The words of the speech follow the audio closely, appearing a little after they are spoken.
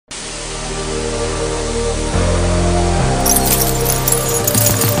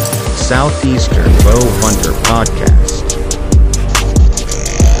Southeastern Bow Hunter Podcast.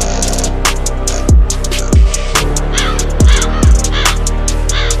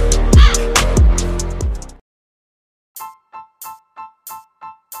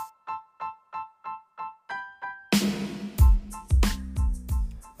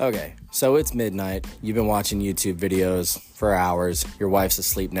 Okay, so it's midnight, you've been watching YouTube videos for hours, your wife's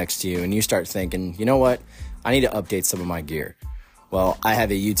asleep next to you, and you start thinking, you know what, I need to update some of my gear. Well, I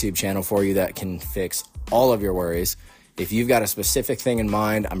have a YouTube channel for you that can fix all of your worries. If you've got a specific thing in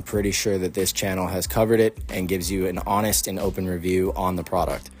mind, I'm pretty sure that this channel has covered it and gives you an honest and open review on the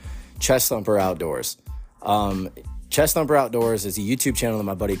product. Chest Thumper Outdoors. Chest Thumper Outdoors is a YouTube channel that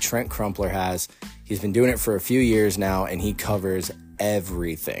my buddy Trent Crumpler has. He's been doing it for a few years now, and he covers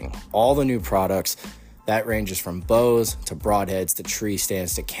everything. All the new products. That ranges from bows to broadheads to tree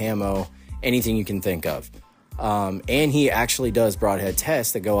stands to camo, anything you can think of. And he actually does broadhead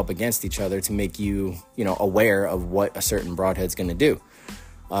tests that go up against each other to make you, aware of what a certain broadhead's going to do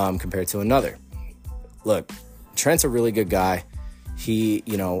compared to another. Look, Trent's a really good guy. He,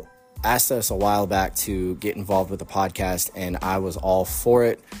 asked us a while back to get involved with the podcast, and I was all for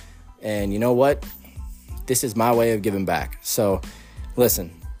it. And you know what? This is my way of giving back. So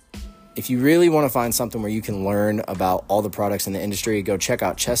listen, if you really want to find something where you can learn about all the products in the industry, go check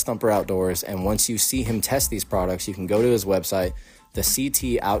out Chest Thumper Outdoors. And once you see him test these products, you can go to his website,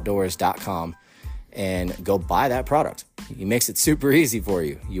 thectoutdoors.com, and go buy that product. He makes it super easy for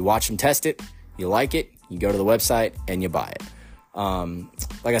you. You watch him test it, you like it, you go to the website, and you buy it.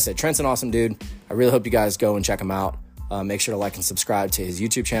 Like I said, Trent's an awesome dude. I really hope you guys go and check him out. Make sure to like and subscribe to his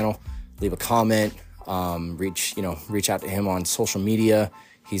YouTube channel. Leave a comment. Reach out to him on social media.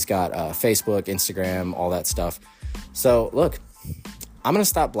 He's got Facebook, Instagram, all that stuff. So look, I'm going to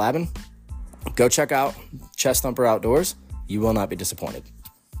stop blabbing. Go check out Chest Thumper Outdoors. You will not be disappointed.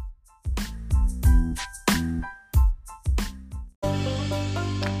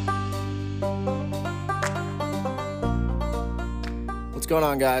 What's going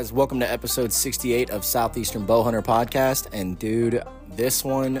on, guys? Welcome to episode 68 of Southeastern Bow Hunter Podcast. And dude, this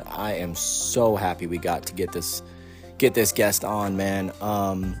one, I am so happy we got to get this guest on, man.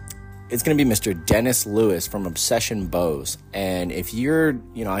 It's going to be Mr. Dennis Lewis from Obsession Bows. And if you're,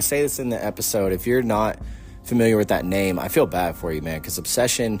 I say this in the episode, if you're not familiar with that name, I feel bad for you, man, because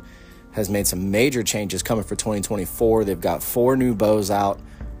Obsession has made some major changes coming for 2024. They've got 4 new bows out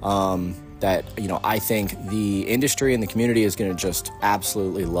that, I think the industry and the community is going to just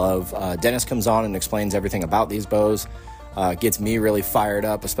absolutely love. Dennis comes on and explains everything about these bows. Gets me really fired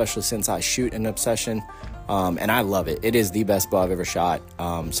up, especially since I shoot an Obsession. And I love it. It is the best bow I've ever shot.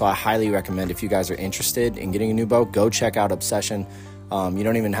 So I highly recommend, if you guys are interested in getting a new bow, go check out Obsession. You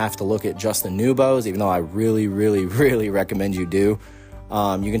don't even have to look at just the new bows, even though I really, really, really recommend you do.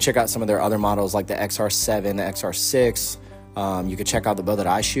 You can check out some of their other models like the XR7, the XR6. You can check out the bow that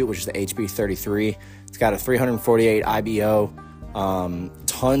I shoot, which is the HB33. It's got a 348 IBO,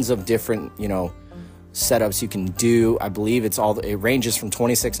 tons of different, setups you can do. I believe it ranges from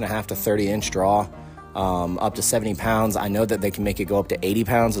 26.5 to 30-inch draw. Up to 70 pounds. I know that they can make it go up to 80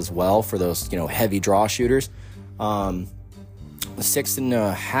 pounds as well for those, heavy draw shooters. A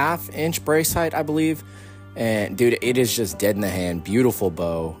 6.5-inch brace height, I believe. And dude, it is just dead in the hand. Beautiful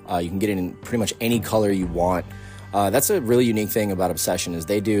bow. You can get it in pretty much any color you want. That's a really unique thing about Obsession is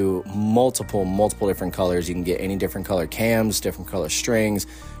they do multiple different colors. You can get any different color cams, different color strings,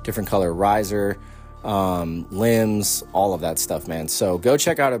 different color riser, limbs, all of that stuff, man. So go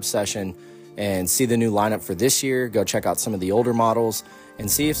check out Obsession and see the new lineup for this year. Go check out some of the older models and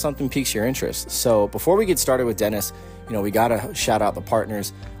see if something piques your interest. So before we get started with Dennis, we got to shout out the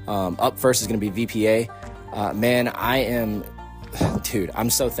partners. Up first is going to be VPA. I'm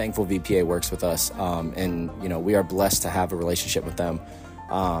so thankful VPA works with us. And we are blessed to have a relationship with them.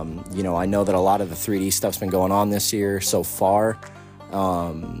 I know that a lot of the 3D stuff's been going on this year so far.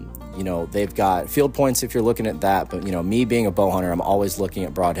 They've got field points if you're looking at that. But, me being a bow hunter, I'm always looking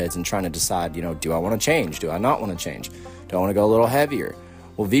at broadheads and trying to decide, do I want to change? Do I not want to change? Do I want to go a little heavier?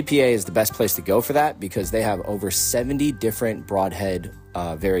 Well, VPA is the best place to go for that because they have over 70 different broadhead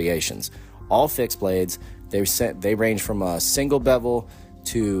variations, all fixed blades. They range from a single bevel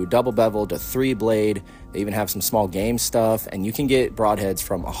to double bevel to 3 blade. They even have some small game stuff, and you can get broadheads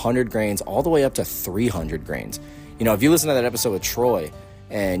from 100 grains all the way up to 300 grains. If you listen to that episode with Troy,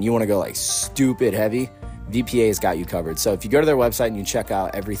 and you want to go like stupid heavy, VPA's got you covered. So if you go to their website and you check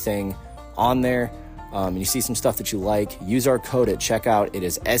out everything on there, and you see some stuff that you like, use our code at checkout. It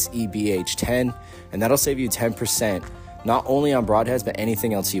is SEBH10, and that'll save you 10%, not only on broadheads, but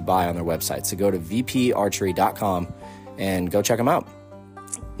anything else you buy on their website. So go to vparchery.com and go check them out.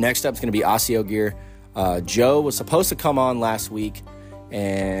 Next up is going to be Osseo Gear. Joe was supposed to come on last week,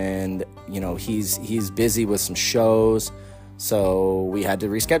 and he's busy with some shows, so we had to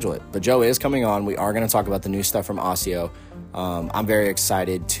reschedule it. But Joe is coming on. We are going to talk about the new stuff from Osseo. I'm very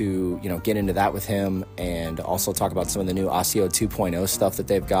excited to get into that with him, and also talk about some of the new Osseo 2.0 stuff that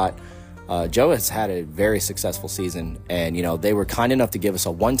they've got. Joe has had a very successful season, and they were kind enough to give us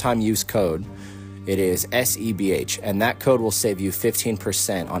a one-time use code. It is SEBH, and that code will save you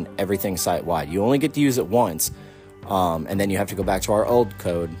 15% on everything site-wide. You only get to use it once, and then you have to go back to our old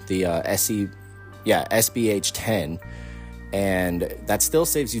code, the SBH10, and that still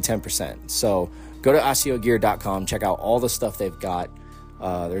saves you 10%. So go to osseogear.com, check out all the stuff they've got.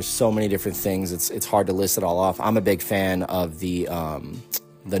 There's so many different things. It's hard to list it all off. I'm a big fan of the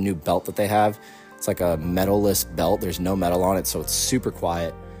new belt that they have. It's like a metal-less belt. There's no metal on it, so it's super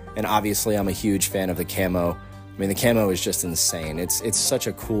quiet. And obviously, I'm a huge fan of the camo. I mean, the camo is just insane. It's such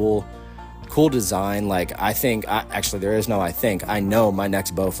a cool design. Like, I know my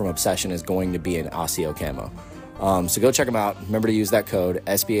next bow from Obsession is going to be an Osseo camo. So go check them out. Remember to use that code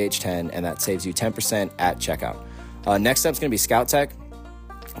SBH10, and that saves you 10% at checkout. Next up is going to be Scout Tech.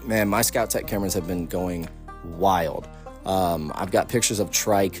 Man, my Scout Tech cameras have been going wild. I've got pictures of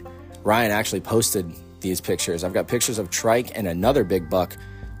trike. Ryan actually posted these pictures. I've got pictures of trike and another big buck.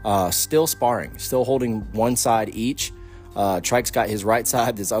 Still sparring, still holding one side each. Trike's got his right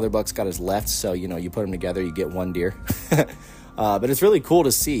side, this other buck's got his left, so you put them together, you get one deer. But it's really cool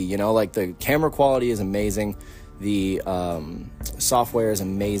to see, like the camera quality is amazing, the software is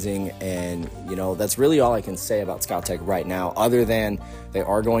amazing, and that's really all I can say about Scout Tech right now, other than they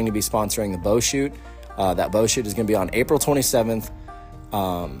are going to be sponsoring the bow shoot. That bow shoot is going to be on April 27th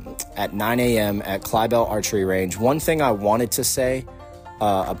at 9 a.m. at Clybell Archery Range. One thing I wanted to say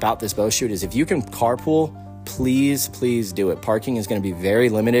about this bow shoot is, if you can carpool, please do it. Parking is going to be very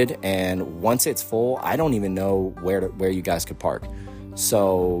limited, and once it's full, I don't even know where you guys could park.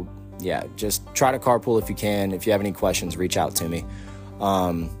 So yeah, just try to carpool if you can. If you have any questions, reach out to me.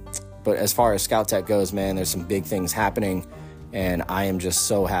 But as far as Scout Tech goes, man, there's some big things happening, and I am just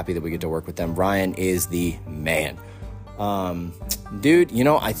so happy that we get to work with them. Ryan is the man. Dude,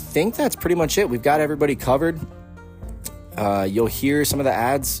 I think that's pretty much it. We've got everybody covered. You'll hear some of the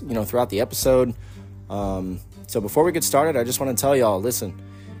ads, throughout the episode. So before we get started, I just want to tell y'all, listen,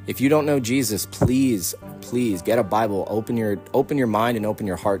 if you don't know Jesus, please get a Bible, open your mind and open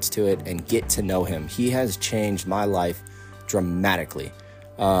your hearts to it, and get to know him. He has changed my life dramatically.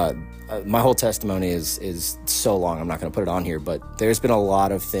 My whole testimony is so long. I'm not going to put it on here, but there's been a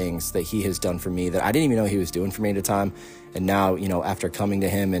lot of things that he has done for me that I didn't even know he was doing for me at the time. And now, after coming to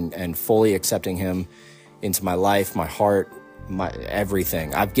him and fully accepting him into my life, my heart, my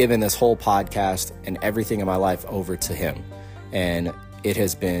everything, I've given this whole podcast and everything in my life over to him. And it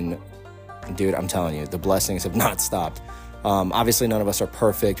has been, dude, I'm telling you, the blessings have not stopped. Obviously, none of us are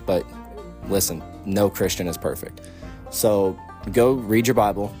perfect, but listen, no Christian is perfect. So go read your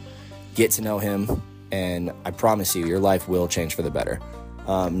Bible, get to know him, and I promise you, your life will change for the better.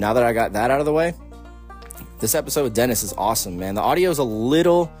 Now that I got that out of the way, this episode with Dennis is awesome, man. The audio is a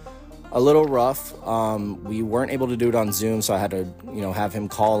little rough. We weren't able to do it on Zoom, so I had to, have him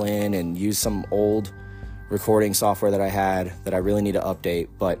call in and use some old recording software that I had that I really need to update.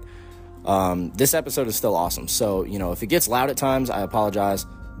 But this episode is still awesome. So, if it gets loud at times, I apologize.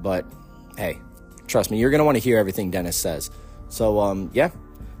 But hey, trust me, you're going to want to hear everything Dennis says. So, yeah,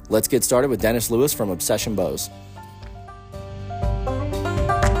 let's get started with Dennis Lewis from Obsession Bows.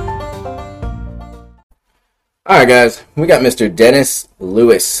 All right, guys, we got Mr. Dennis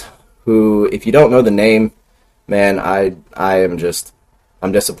Lewis, who, if you don't know the name, man,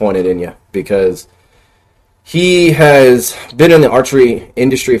 I'm disappointed in you, because he has been in the archery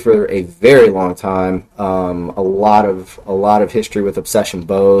industry for a very long time. A lot of history with Obsession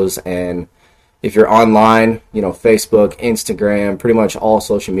Bows, and if you're online, Facebook, Instagram, pretty much all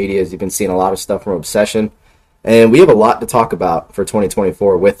social medias, you've been seeing a lot of stuff from Obsession, and we have a lot to talk about for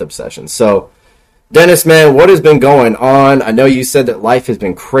 2024 with Obsession. So, Dennis, man, what has been going on? I know you said that life has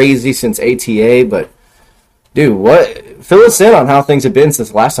been crazy since ATA, but dude, fill us in on how things have been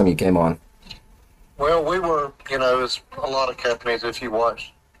since the last time you came on. Well, we were, as a lot of companies, if you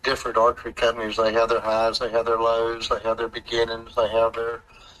watch different archery companies, they have their highs, they have their lows, they have their beginnings, they have their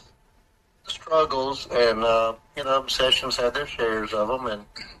struggles, and, Obsessions had their shares of them, and,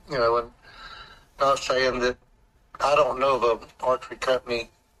 and not saying that I don't know of an archery company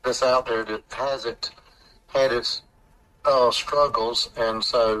that's out there that hasn't had its struggles. And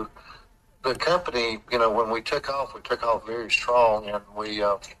so the company, when we took off very strong, and we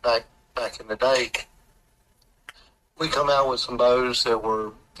back in the day, we come out with some bows that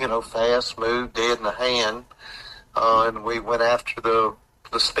were, fast, smooth, dead in the hand, and we went after the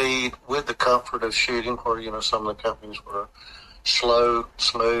speed with the comfort of shooting, where, some of the companies were slow,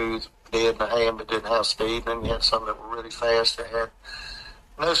 smooth, dead in the hand, but didn't have speed. And then you had some that were really fast that had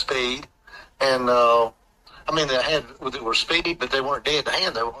no speed. And, they were speedy, but they weren't dead in the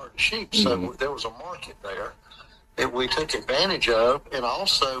hand. They were hard to shoot. So there was a market there that we took advantage of. And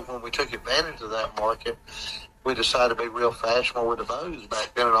also, when we took advantage of that market, we decided to be real fashionable with the bows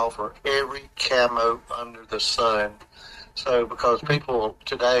back then and offer every camo under the sun. So, because people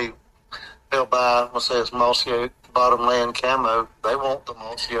today, they'll buy, let's say it's mossy oak bottomland camo. They want the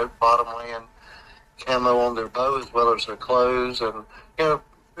mossy oak bottomland camo on their bow as well as their clothes. And,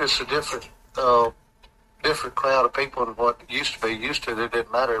 it's a different crowd of people than what it used to be. Used to, it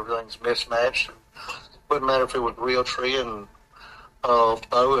didn't matter. Everything's mismatched. It wouldn't matter if it was real tree and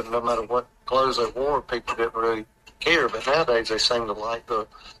bow, and no matter what clothes they wore, people didn't really care. But nowadays they seem to like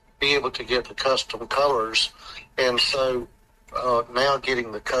be able to get the custom colors. And so now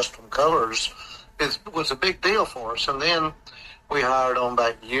getting the custom colors was a big deal for us. And then we hired on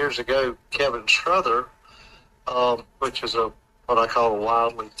back years ago Kevin Struther, which is what I call a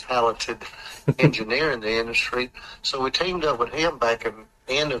wildly talented engineer in the industry. So we teamed up with him back in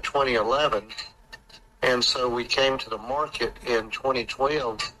the end of 2011. And so we came to the market in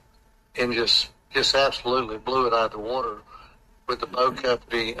 2012 and just absolutely blew it out of the water with the bow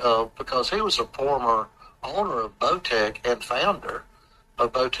company, because he was a former owner of Bowtech and founder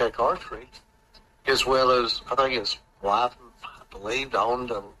of Bowtech Archery, as well as, I think his wife, I believe,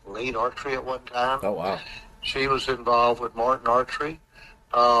 owned a Lead Archery at one time. Oh, wow. She was involved with Martin Archery.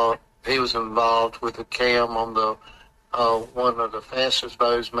 He was involved with the cam on the one of the fastest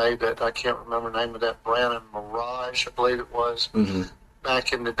bows made, that I can't remember the name of that brand, Mirage, I believe it was.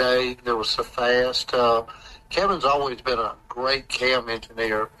 Back in the day, that was so fast. Kevin's always been a great cam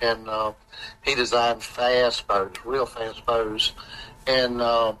engineer, and he designed fast bows, real fast bows. And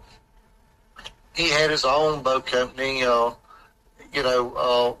he had his own bow company, like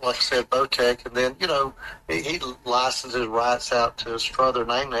I said, Bowtech, and then, he licensed his rights out to Struther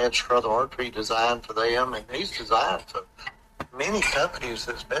name. They had Struther Archery designed for them, and he's designed for many companies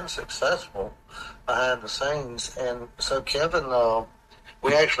that's been successful behind the scenes. And so Kevin,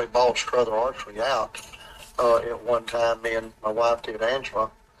 we actually bought Struther Archery out at one time, me and my wife did, Angela.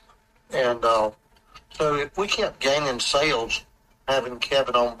 And so we kept gaining sales having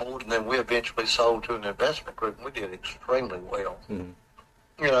Kevin on board, and then we eventually sold to an investment group, and we did extremely well.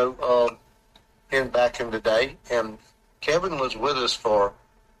 Back in the day. And Kevin was with us for,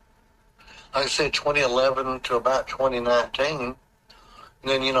 like I said, 2011 to about 2019. And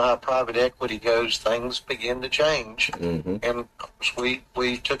then you know how private equity goes, things begin to change. And of course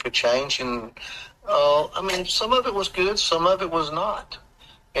we took a change, and some of it was good, some of it was not.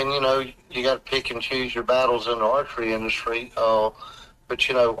 And, you got to pick and choose your battles in the archery industry. But,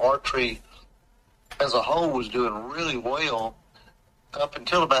 archery as a whole was doing really well up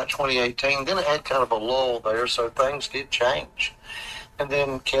until about 2018. Then it had kind of a lull there, so things did change. And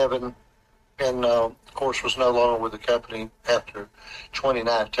then Kevin, of course, was no longer with the company after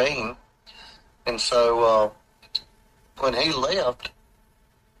 2019. And so when he left,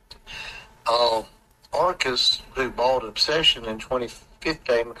 Arcus, who bought Obsession in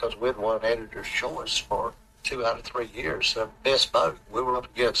 2015, because we'd won Editor's Choice for 2 out of 3 years, the best bow. We were up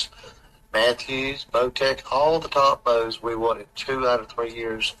against Matthews, Bowtech, all the top bows. We won it 2 out of 3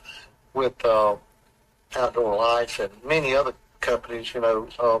 years with Outdoor Life and many other companies,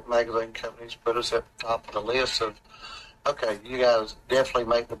 magazine companies put us at the top of the list of, okay, you guys definitely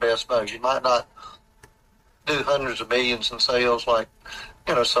make the best bows. You might not do hundreds of millions in sales like,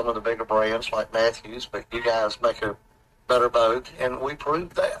 some of the bigger brands like Matthews, but you guys make a better bow, and we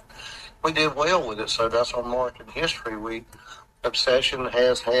proved that. We did well with it, so that's our mark in history. Obsession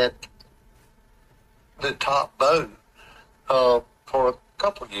has had the top bow for a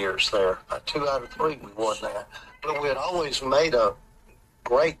couple of years there. 2 out of 3 we won that. But we had always made a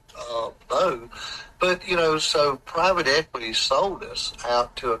great bow. But, so private equity sold us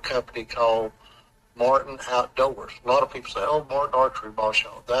out to a company called Martin Outdoors. A lot of people say, oh, Martin Archery bought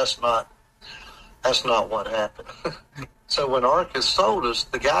y'all. That's not what happened. So when Arcus sold us,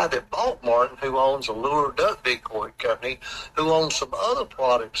 the guy that bought Martin, who owns a lure duck decoy company, who owns some other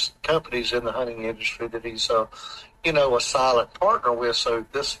companies in the hunting industry that he's, a silent partner with. So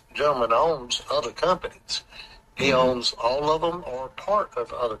this gentleman owns other companies. He owns all of them or part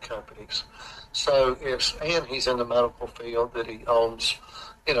of other companies. So and he's in the medical field, that he owns,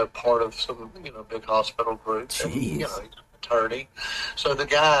 part of some, big hospital groups. And, he's an attorney. So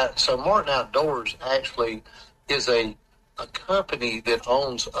Martin Outdoors actually is a company that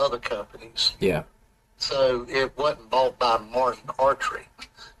owns other companies. Yeah. So it wasn't bought by Martin Archery.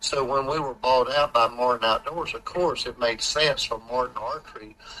 So when we were bought out by Martin Outdoors, of course, it made sense for Martin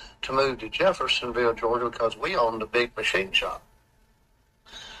Archery to move to Jeffersonville, Georgia, because we owned a big machine shop.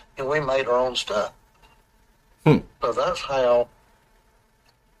 And we made our own stuff. So that's how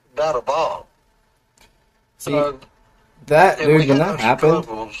that evolved. See, that, dude, when that happened,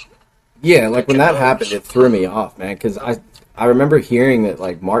 yeah, like when that happened, it threw me off, man, because I remember hearing that,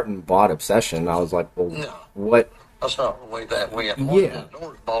 like, Martin bought Obsession, and I was like, well, no, what? That's not the way that went. Martin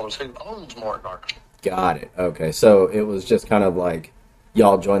Outdoors bought us. Who owns Martin Archery? Got it. Okay, so it was just kind of like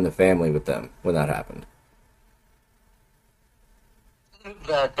y'all joined the family with them when that happened.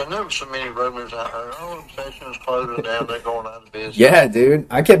 Exactly. There were so many rumors out there. Oh, Obsession is closing down. They're going out of business. Yeah, dude.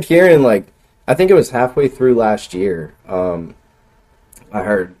 I kept hearing, like, I think it was halfway through last year, I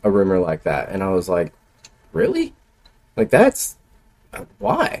heard a rumor like that, and I was like, really? Like, that's...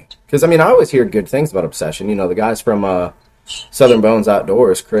 Why? Because, I mean, I always hear good things about Obsession. You know, the guys from Southern Bones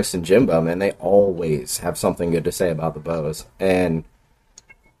Outdoors, Chris and Jimbo, man, they always have something good to say about the bows. And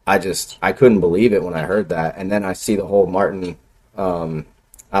I couldn't believe it when I heard that. And then I see the whole Martin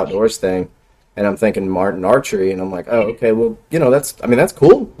Outdoors thing, and I'm thinking Martin Archery, and I'm like, oh, okay, well, you know, that's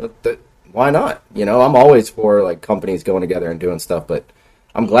cool. Why not? You know, I'm always for, like, companies going together and doing stuff, but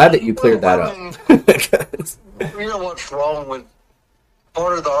I'm glad that you cleared that up. You know what's wrong with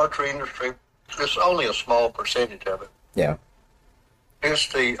part of the archery industry? It's only a small percentage of it. Yeah.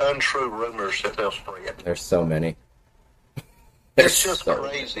 It's the untrue rumors that they'll spread. There's so many. It's just so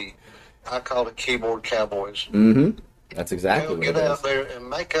crazy. I call it keyboard cowboys. Mm-hmm. That's exactly what it is. Get out there and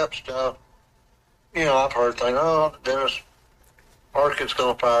make up stuff. You know, I've heard things, oh, Dennis, Arcade's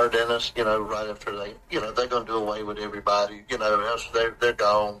going to fire Dennis, you know, right after they're going to do away with everybody. You know, they're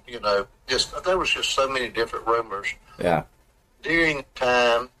gone. You know, there was just so many different rumors. Yeah. During the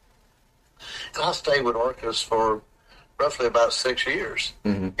time, and I stayed with Arcus for roughly about 6 years,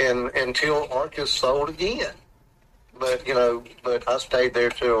 and until Arcus sold again. But I stayed there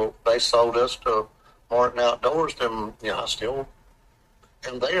till they sold us to Martin Outdoors. And I still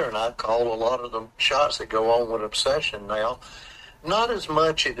am there, and I call a lot of the shots that go on with Obsession now. Not as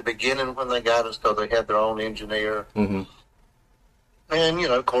much at the beginning when they got us, because they had their own engineer. Mm-hmm. And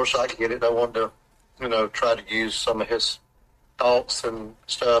of course, I get it. I wanted to, try to use some of his thoughts and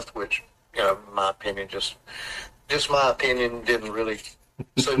stuff, which, in my opinion, just my opinion, didn't really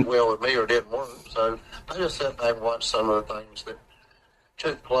suit well with me or didn't work. So I just sat back and watched some of the things that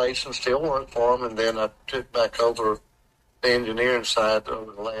took place and still worked for them. And then I took back over the engineering side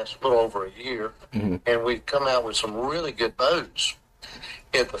over the last little over a year. Mm-hmm. And we've come out with some really good bows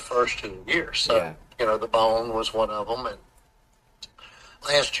in the first 2 years. So, the Bone was one of them. And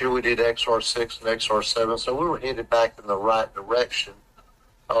last year we did XR6 and XR7. So we were headed back in the right direction,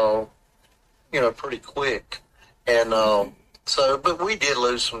 pretty quick. And but we did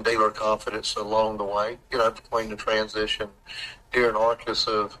lose some dealer confidence along the way, between the transition during Arcus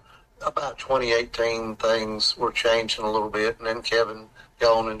of about 2018, things were changing a little bit, and then Kevin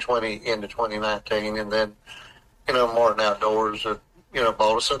gone into 2019, and then, Martin Outdoors,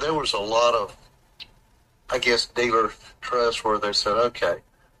 bought us. So there was a lot of, I guess, dealer trust where they said, okay,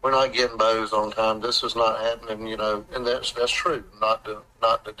 we're not getting bows on time. This is not happening, and that's true. Not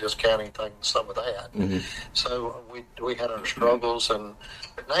to discount anything, some of that. Mm-hmm. So we had our struggles,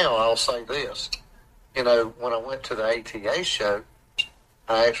 but now I'll say this, when I went to the ATA show,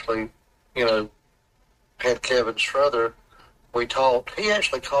 I actually, had Kevin Strother. We talked. He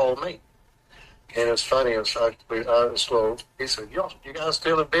actually called me, and it's funny. He said, "You guys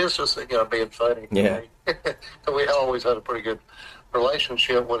still in business?" Being funny. Yeah. We always had a pretty good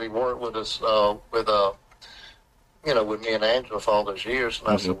relationship when he worked with us, with me and Angela for all those years. And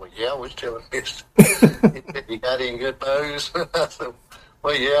I said, "Well, yeah, we're still in business." You got any good bows? I said,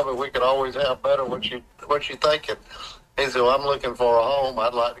 "Well, yeah, but we could always have better. What you thinking?" He said, "Well, I'm looking for a home.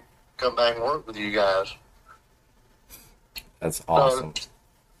 I'd like to come back and work with you guys." That's awesome. So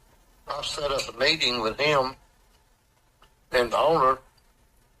I set up a meeting with him and the owner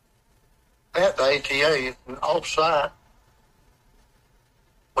at the ATA off-site.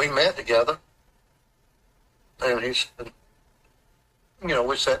 We met together, and he said,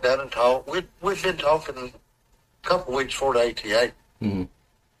 we sat down and talked. We'd been talking a couple of weeks before the ATA. Mm-hmm.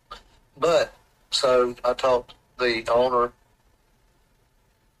 But, so I talked the owner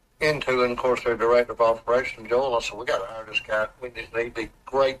into, and of course their director of operations, Joel. I said, we got to hire this guy. We need to be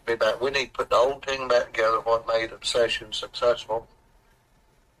great, be back. We need to put the whole team back together, what made Obsession successful.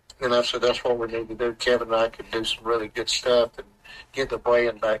 And I said, that's what we need to do. Kevin and I could do some really good stuff and get the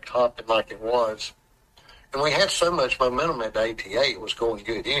brand back hopping like it was. And we had so much momentum at the ATA, it was going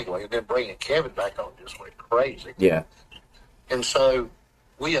good anyway. And then bringing Kevin back on just went crazy. Yeah. And so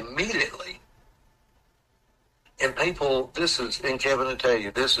we immediately, and people, and Kevin will tell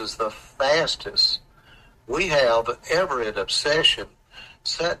you, this is the fastest we have ever at Obsession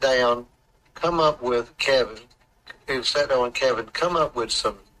sat down, come up with Kevin, come up with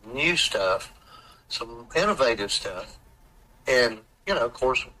some new stuff, some innovative stuff. And, of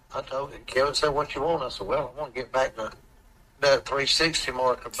course, I told him, Kevin said, what you want? I said, well, I want to get back to that 360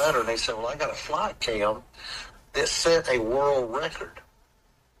 mark or better. And he said, well, I got a flight cam that set a world record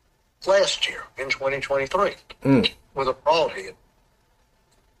last year in 2023 with a broadhead.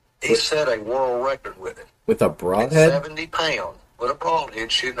 He set a world record with it. With a broadhead? 70 pound with a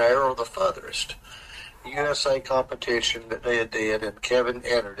broadhead shooting an arrow the furthest. USA competition that they did, and Kevin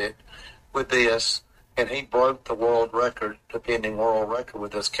entered it with this, and he broke the world record, the pending world record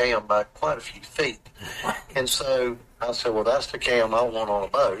with this cam by quite a few feet. And so I said, well, that's the cam I want on a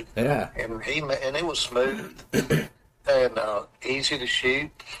boat. Yeah. And it was smooth and easy to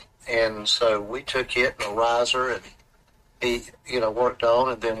shoot. And so we took it and a riser, and he, worked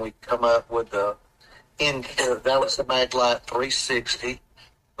on, and then we come up with that was the Maglite 360,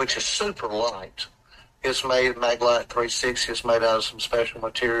 which is super light. It's made, Maglite 360 is made out of some special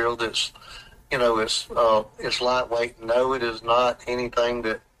material that's, it's lightweight. No, it is not anything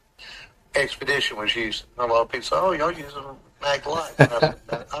that Expedition was using. A lot of people say, oh, y'all using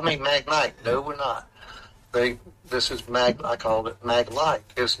Maglite. I mean Magnite. No, we're not. This is I called it Maglite.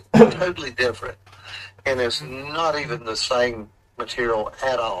 It's totally different. And it's not even the same material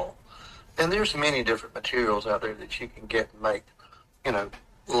at all. And there's many different materials out there that you can get and make,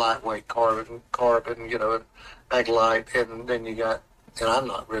 lightweight carbon, and Maglite, and then you got, and I'm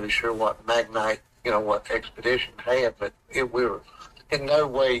not really sure what Magnite, what Expedition had, but we were in no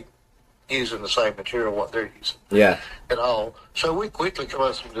way using the same material what they're using. Yeah. At all. So we quickly come up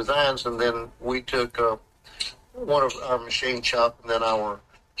with some designs, and then we took one of our machine shop, and then our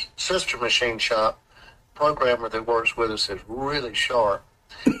sister machine shop programmer that works with us is really sharp,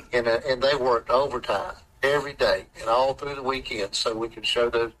 and they worked overtime every day and all through the weekend so we could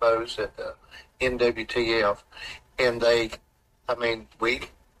show those bows at the NWTF. And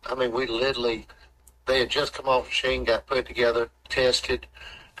we literally, they had just come off machine, got put together, tested,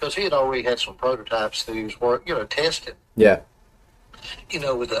 because he had already had some prototypes that he was testing. Yeah.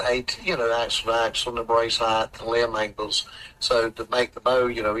 With the axle and the brace height, the limb angles. So to make the bow,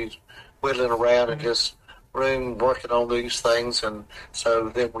 he's whittling around in his room working on these things. And so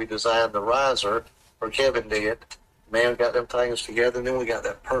then we designed the riser, or Kevin did. Man got them things together, and then we got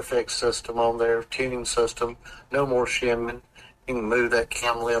that perfect system on there, tuning system, no more shimming. You can move that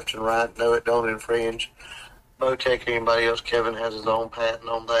cam left and right. No, it don't infringe. Bowtech or anybody else, Kevin has his own patent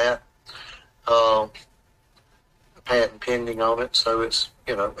on that. Patent pending on it, so it's,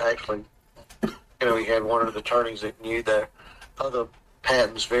 actually, we had one of the attorneys that knew the other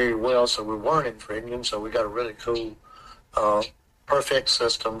patents very well, so we weren't infringing, so we got a really cool, perfect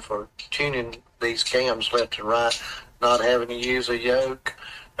system for tuning these cams left and right, not having to use a yoke,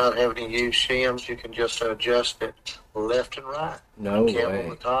 not having to use shims. You can just adjust it left and right. No cam way. on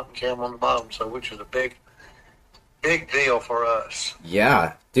the top and cam on the bottom, so which is a big deal for us.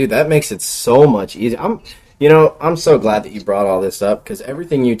 Yeah, dude, that makes it so much easier. I'm so glad that you brought all this up, because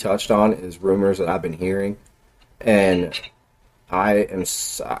everything you touched on is rumors that I've been hearing, and I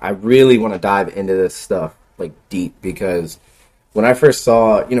really want to dive into this stuff like deep, because when I first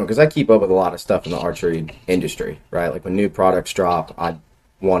saw, because I keep up with a lot of stuff in the archery industry, right? Like when new products drop, I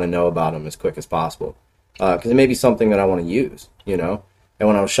want to know about them as quick as possible, because it may be something that I want to use, And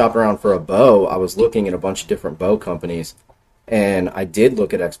when I was shopping around for a bow, I was looking at a bunch of different bow companies, and I did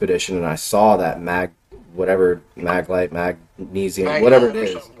look at Expedition, and I saw that Maglite, magnesium, whatever it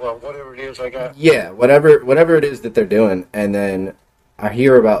is. Well, whatever it is I got. Yeah, whatever it is that they're doing. And then I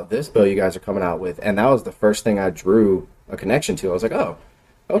hear about this bow you guys are coming out with, and that was the first thing I drew a connection to. I was like, oh,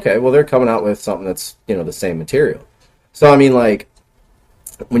 okay, well, they're coming out with something that's, the same material. So,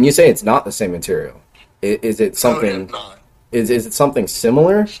 when you say it's not the same material, is it something... No, is it something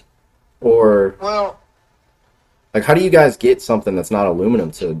similar? Or... Well... Like, how do you guys get something that's not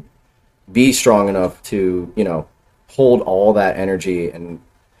aluminum to be strong enough to, hold all that energy and,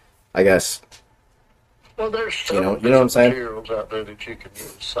 I guess... Well, there's you know what I'm saying? materials out there that you can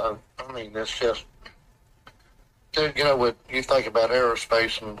use. So, it's just... When you think about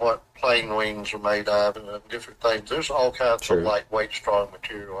aerospace and what plane wings are made of and different things, there's all kinds of lightweight, strong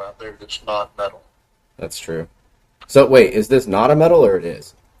material out there that's not metal. That's true. So, wait, is this not a metal, or it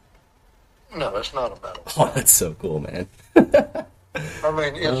is? No, it's not a metal. Oh, that's so cool, man.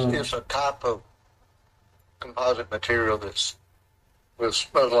 It's a type of composite material that's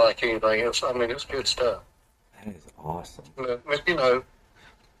unlike anything else. I mean, it's good stuff. That is awesome. But, you know,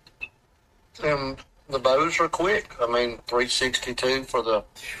 and the bows are quick. I mean, 362 for the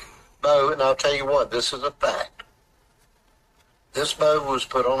bow. And I'll tell you what, this is a fact. This bow was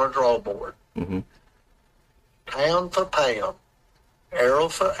put on a draw board. Mm-hmm. Pound for pound, arrow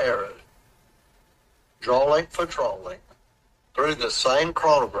for arrow, draw length for draw length, through the same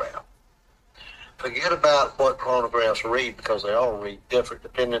chronograph. Forget about what chronographs read, because they all read different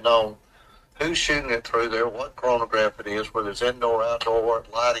depending on who's shooting it through there, what chronograph it is, whether it's indoor, outdoor,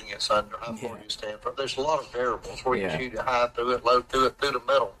 what lighting it's under, how far you stand from. There's a lot of variables where you shoot it high through it, low through it, through the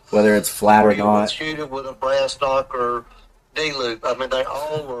middle. Whether it's flat or you not. would shoot it with a brass knock or D-loop. I mean, they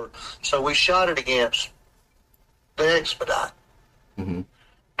all were. So we shot it against the Expedite. Mm-hmm.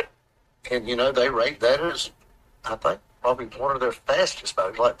 And, you know, they rate that as, I think, probably one of their fastest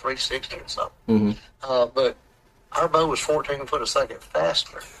bows, like 360 or something. Mm-hmm. But our bow was 14 foot a second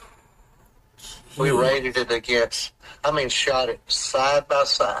faster. We rated it against, shot it side by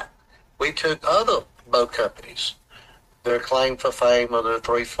side. We took other bow companies, their claim for fame of their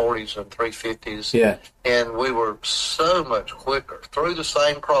 340s and 350s. Yeah. And we were so much quicker through the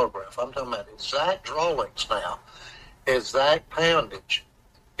same chronograph. I'm talking about exact draw lengths now, exact poundage,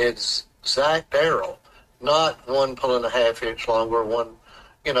 exact barrel, not 1.5 inch longer, one,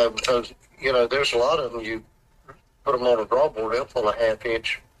 because, there's a lot of them, you put them on a draw board, they'll pull a half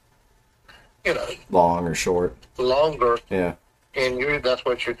inch, long or short. Longer. Yeah. And that's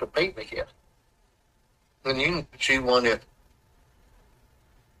what you're competing against. And you can shoot one at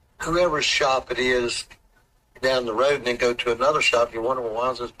whoever's shop it is down the road, and then go to another shop. You wonder, well, why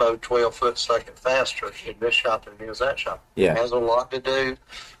is this bow 12 foot a second faster in this shop than it is that shop? Yeah. It has a lot to do,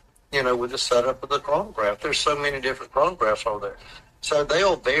 with the setup of the chronograph. There's so many different chronographs over there. So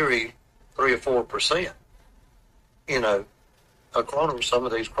they'll vary 3 or 4%. Some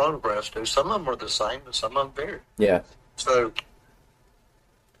of these chronographs do. Some of them are the same, but some of them vary. Yeah. So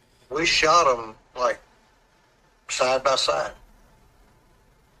we shot them like side by side,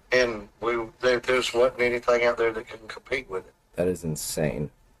 and there wasn't anything out there that can compete with it. That is insane.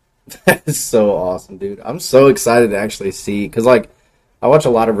 That is so awesome, dude. I'm so excited to actually see, because I watch a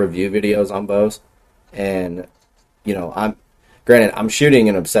lot of review videos on bows, and I'm shooting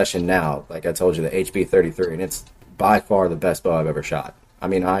an Obsession now, like I told you, the HB33, and it's by far the best bow I've ever shot. I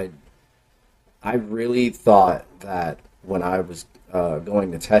mean, I really thought that when I was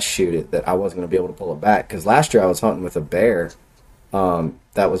going to test shoot it, that I wasn't going to be able to pull it back, because last year I was hunting with a bear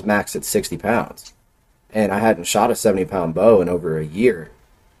that was maxed at 60 pounds, and I hadn't shot a 70-pound bow in over a year.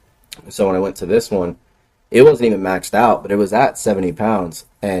 So when I went to this one, it wasn't even maxed out, but it was at 70 pounds,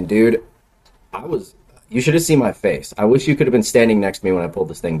 and dude, you should have seen my face. I wish you could have been standing next to me when I pulled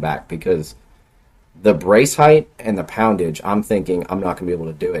this thing back, because the brace height and the poundage, I'm thinking I'm not going to be able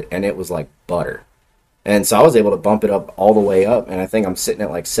to do it. And it was like butter. And so I was able to bump it up all the way up. And I think I'm sitting at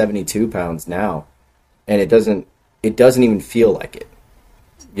like 72 pounds now. And it doesn't even feel like it.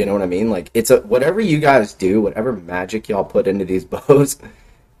 You know what I mean? Like, whatever you guys do, whatever magic y'all put into these bows,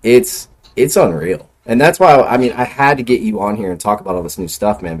 it's unreal. And that's why, I had to get you on here and talk about all this new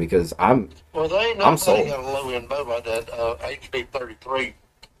stuff, man, because I'm sold. Got a low-end bow like that, HB33.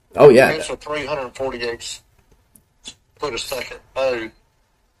 Oh, yeah. It's a 348 foot a second bow,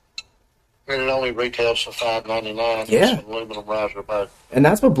 and it only retails for $5.99. Yeah. It's an aluminum riser bow. And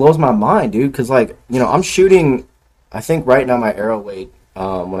that's what blows my mind, dude, because, I'm shooting, I think right now my arrow weight,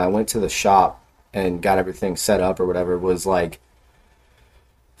 when I went to the shop and got everything set up or whatever, was like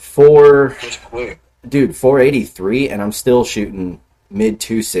It's quick. Dude, 483, and I'm still shooting mid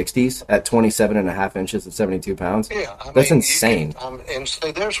 260s at 27.5 inches at 72 pounds. Yeah, that's insane. And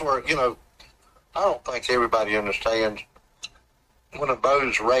see, there's where, I don't think everybody understands when a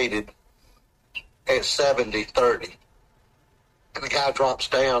bow's rated at 70-30, and the guy drops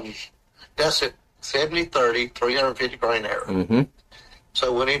down, that's at 70-30, 350 grain arrow. Mm-hmm.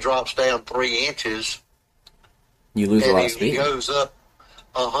 So when he drops down 3 inches, you lose a lot of speed. He goes up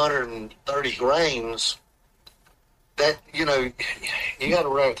 130 grains. That, you got to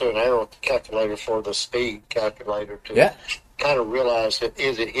run through an arrow calculator for the speed calculator to kind of realize that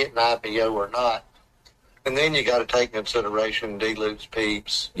is it hitting IBO or not. And then you got to take into consideration D-loops,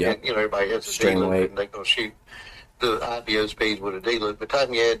 peeps. Yeah. And, everybody has a String D-loop weight. and they're going to shoot the IBO speeds with a D-loop. By the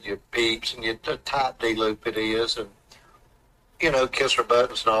time you add your peeps and the type D-loop it is, and, kisser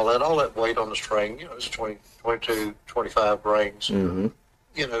buttons and all that weight on the string, it's 20, 22, 25 grains, mm-hmm.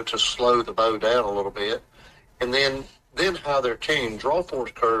 To slow the bow down a little bit. And then how they're tuned, draw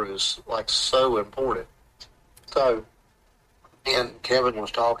force curve is like so important. So, and Kevin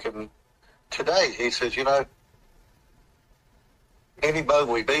was talking today, he says, any bow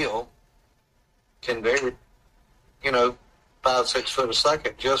we build can vary, 5-6 foot a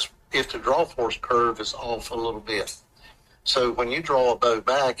second, just if the draw force curve is off a little bit. So when you draw a bow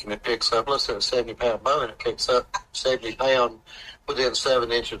back and it picks up, let's say a 70-pound bow, and it picks up 70 pound within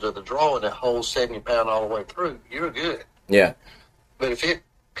 7 inches of the draw, and it holds 70 pound all the way through, you're good. Yeah. But if it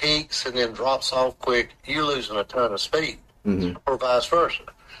peaks and then drops off quick, you're losing a ton of speed, or vice versa.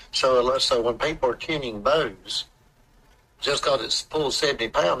 So when people are tuning bows, just because it's full 70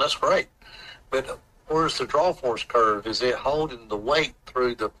 pound, that's great. But where's the draw force curve? Is it holding the weight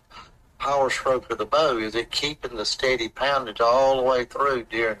through the power stroke of the bow? Is it keeping the steady poundage all the way through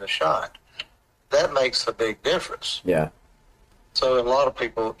during the shot? That makes a big difference. Yeah. So a lot of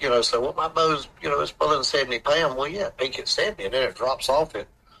people, say, well, my bow's, it's pulling 70 pound. Well, yeah, peak at 70, and then it drops off at,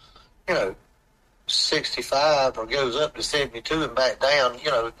 65 or goes up to 72 and back down.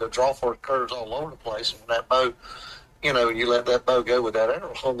 The draw force curves all over the place. And when that bow, you let that bow go with that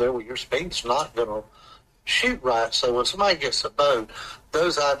arrow on there, well, your speed's not going to shoot right. So when somebody gets a bow,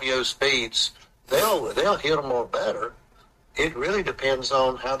 those IBO speeds, they'll hit them or better. It really depends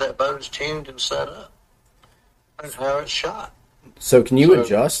on how that bow's tuned and set up and how it's shot. So can you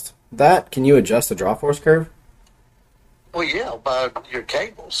adjust that? Can you adjust the draw force curve? Well, yeah, by your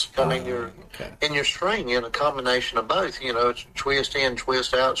cables. In your string, in a combination of both. It's twist in,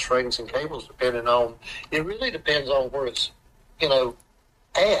 twist out, strings and cables, depending on. It really depends on where it's,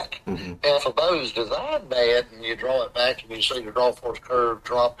 at. And if a bow is designed bad and you draw it back and you see the draw force curve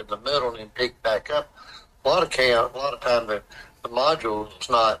drop in the middle and then pick back up, a lot of time the module's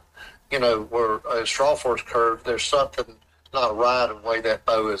not, where a draw force curve, there's something not right in the way that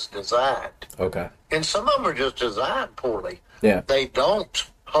bow is designed. Okay. And some of them are just designed poorly. Yeah. They don't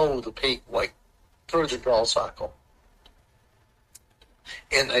hold the peak weight through the draw cycle.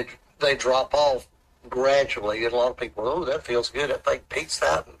 And they drop off gradually. And a lot of people, oh, that feels good. That thing peaks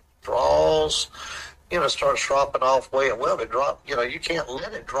out and draws, starts dropping off way. Well, it drop, you can't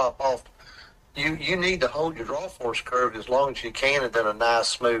let it drop off. You need to hold your draw force curve as long as you can, and then a nice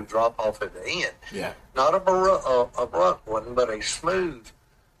smooth drop off at the end. Yeah. Not abrupt one, but a smooth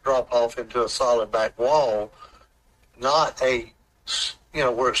drop off into a solid back wall. Not a,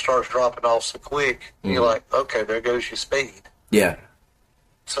 where it starts dropping off so quick. You're like, okay, there goes your speed. Yeah.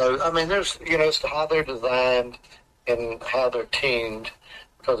 So there's it's how they're designed and how they're tuned,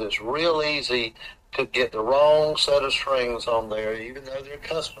 because it's real easy to get the wrong set of strings on there, even though they're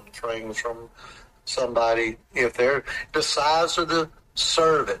custom strings from somebody. If they're the size of the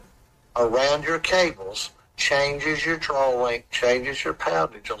cervix around your cables changes your draw length, changes your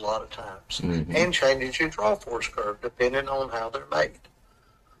poundage a lot of times, and changes your draw force curve depending on how they're made.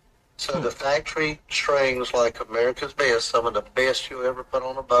 So the factory strings, like America's Best, some of the best you'll ever put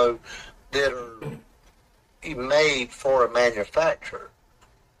on a bow, that are made for a manufacturer,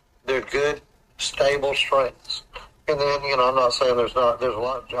 they're good, stable strings. And then, I'm not saying there's a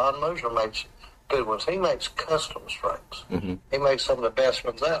lot. John Moser makes good ones. He makes custom strings. He makes some of the best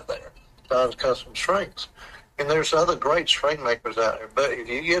ones out there. John's custom strings. And there's other great string makers out there. But if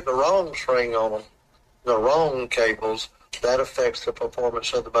you get the wrong string on them, the wrong cables, that affects the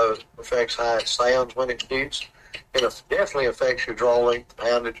performance of the bow. It affects how it sounds when it shoots. It definitely affects your draw length,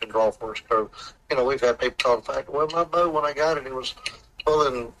 poundage, and draw force curve. We've had people talk the fact, well, my bow, when I got it, it was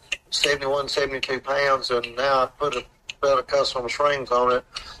pulling 71, 72 pounds, and now I put a belt of custom strings on it.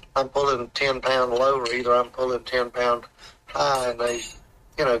 I'm pulling 10 pound lower, either I'm pulling 10 pound high, and they,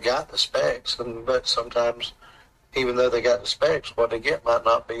 got the specs. But sometimes, even though they got the specs, what they get might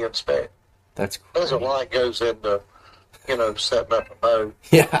not be in spec. That's crazy. There's a lot goes into, setting up a bow.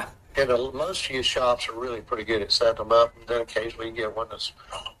 Yeah. And most of your shops are really pretty good at setting them up, and then occasionally you get one that's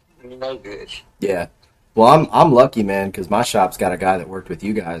no good. Yeah. Well, I'm lucky, man, because my shop's got a guy that worked with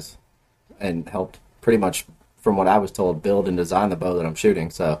you guys and helped pretty much, from what I was told, build and design the bow that I'm shooting.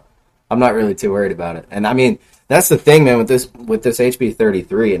 So I'm not really too worried about it. And that's the thing, man, with this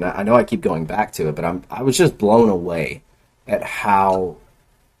HB33, and I know I keep going back to it, but I was just blown away at how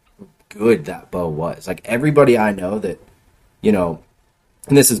good that bow was. Like, everybody I know that,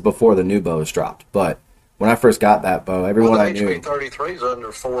 and this is before the new bows dropped, but when I first got that bow, everyone I knew. The HB33 is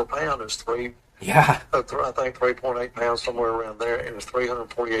under 4 pounds. It's 3. Yeah. I think 3.8 pounds, somewhere around there, and it's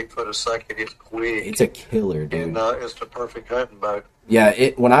 348 foot a second. It's quick. It's a killer, dude. And it's the perfect hunting bow. Yeah,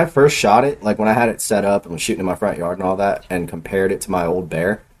 when I first shot it, like when I had it set up and was shooting in my front yard and all that, and compared it to my old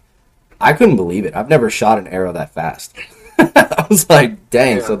bear, I couldn't believe it. I've never shot an arrow that fast. I was like,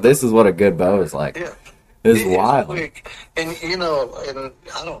 dang, so this is what a good bow is like. Yeah. It's wild. Quick. And, and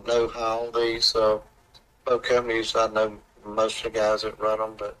I don't know how all these bow companies, I know most of the guys that run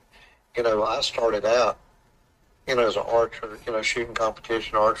them, but I started out, as an archer, shooting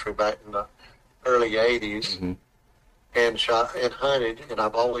competition archery back in the early 80s. Mm-hmm. And shot and hunted, and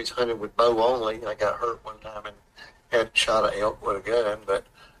I've always hunted with bow only. I got hurt one time and had shot an elk with a gun, but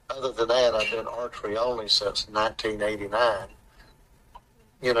other than that, I've been archery only since 1989.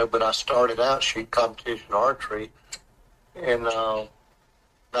 But I started out shooting competition archery and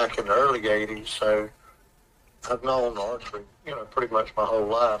back in the early 80s, so I've known archery, pretty much my whole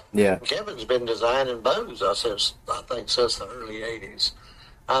life. Yeah. Kevin's been designing bows, I think, since the early 80s.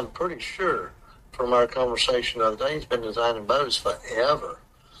 I'm pretty sure from our conversation the other day, he's been designing bows forever.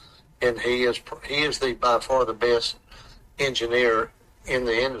 And he is by far the best engineer in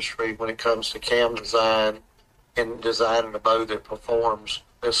the industry when it comes to cam design and designing a bow that performs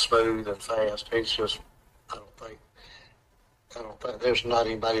as smooth and fast. He's just, I don't think there's not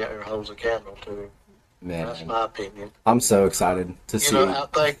anybody out there who holds a candle to him. Man, that's my opinion. I'm so excited to see. I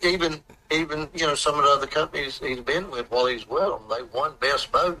think even some of the other companies he's been with while he's with them, they won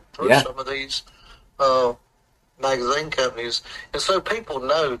best boat through some of these magazine companies. And so people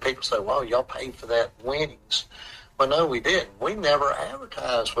say, well, y'all paid for that winnings. Well, no, we didn't. We never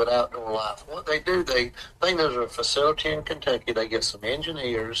advertised with Outdoor Life. What they do, they there's a facility in Kentucky. They get some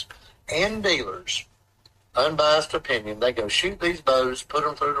engineers and dealers, unbiased opinion. They go shoot these bows, put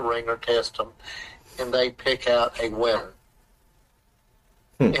them through the ringer, test them, and they pick out a winner.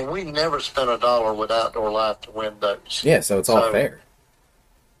 And we never spent $1 with Outdoor Life to win those. Yeah, so it's all fair.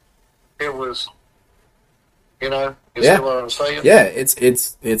 It was, see what I'm saying? Yeah,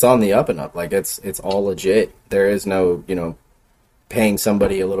 it's on the up and up. Like it's all legit. There is no, paying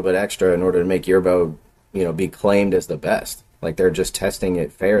somebody a little bit extra in order to make your bow, be claimed as the best. Like they're just testing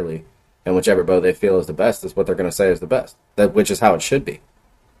it fairly, and whichever bow they feel is the best is what they're going to say is the best. Which is how it should be.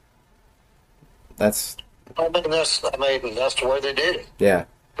 That's the way they did it. Yeah,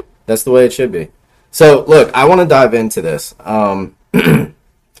 that's the way it should be. So look, I want to dive into this.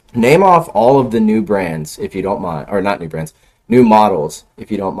 Name off all of the new brands, if you don't mind, or not new brands, new models, if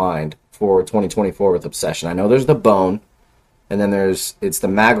you don't mind, for 2024 with Obsession. I know there's the Bone, and then it's the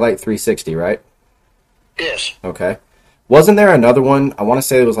Maglite 360, right? Yes. Okay. Wasn't there another one? I want to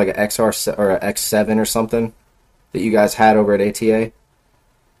say it was like an XR or an X7 or something that you guys had over at ATA.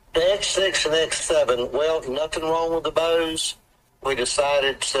 The X6 and X7. Well, nothing wrong with the bows. We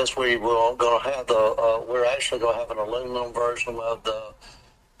decided since we were going to have we're actually going to have an aluminum version of the.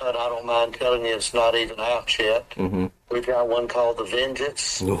 But I don't mind telling you, it's not even out yet. Mm-hmm. We've got one called the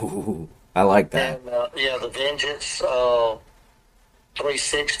Vengeance. Ooh, I like that. And, the Vengeance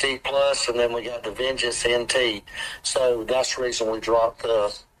 360 plus, and then we got the Vengeance NT. So that's the reason we dropped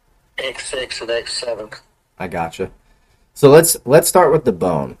the X6 and X7. I gotcha. So let's start with the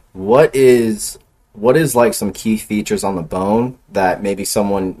Bone. What is like some key features on the Bone that maybe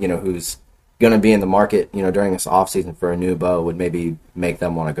someone who's going to be in the market, during this off season for a new bow would maybe make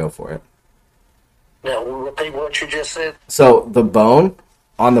them want to go for it? Now, repeat what you just said. So the Bone,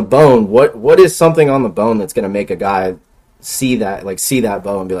 on the Bone, what is something on the Bone that's going to make a guy see that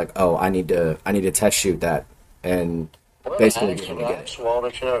bow and be like, oh, I need to test shoot that, and basically axle to axle on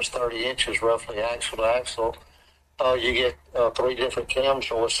it, it's 30 inches roughly axle to axle. You get 3 different cam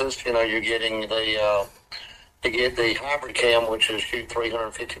choices. You're getting you get the hybrid cam, which is shooting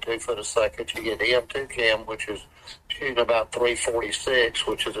 352 foot a second. You get the M2 cam, which is shooting about 346,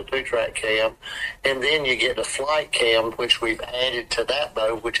 which is a 2-track cam. And then you get the flight cam, which we've added to that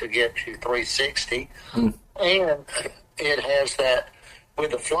bow, which will get you 360. And it has that, with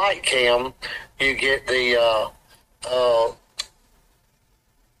the flight cam, you get the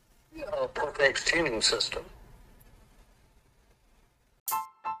Perfect tuning system.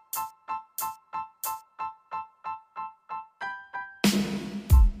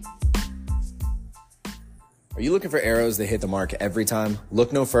 Are you looking for arrows that hit the mark every time?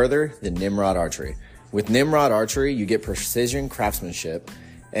 Look no further than Nimrod Archery. With Nimrod Archery, you get precision craftsmanship.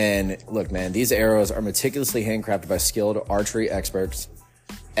 And look, man, these arrows are meticulously handcrafted by skilled archery experts.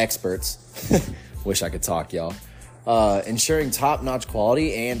 Wish I could talk, y'all. Ensuring top-notch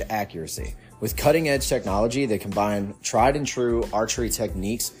quality and accuracy. With cutting-edge technology, they combine tried-and-true archery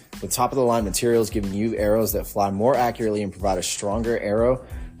techniques with top-of-the-line materials, giving you arrows that fly more accurately and provide a stronger arrow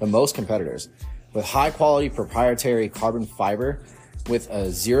than most competitors. With high-quality proprietary carbon fiber, with a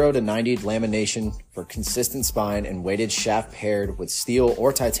 0 to 90 lamination for consistent spine and weighted shaft paired with steel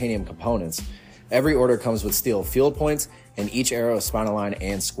or titanium components, every order comes with steel field points, and each arrow is spine aligned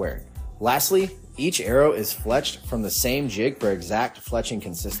and square. Lastly, each arrow is fletched from the same jig for exact fletching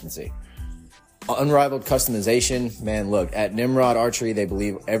consistency. Unrivaled customization. Man, look, at Nimrod Archery, they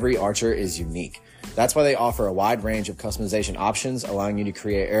believe every archer is unique. That's why they offer a wide range of customization options, allowing you to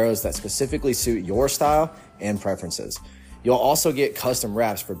create arrows that specifically suit your style and preferences. You'll also get custom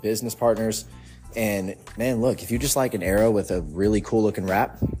wraps for business partners. And man, look, if you just like an arrow with a really cool looking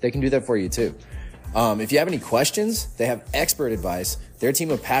wrap, they can do that for you too. If you have any questions, they have expert advice. Their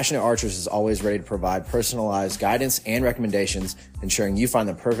team of passionate archers is always ready to provide personalized guidance and recommendations, ensuring you find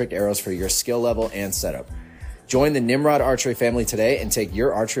the perfect arrows for your skill level and setup. Join the Nimrod Archery family today and take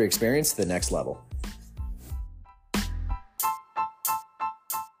your archery experience to the next level.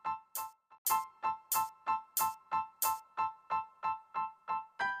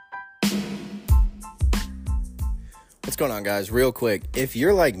 What's going on, guys? Real quick, if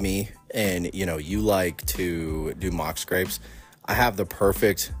you're like me and you like to do mock scrapes, I have the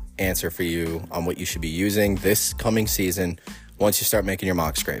perfect answer for you on what you should be using this coming season once you start making your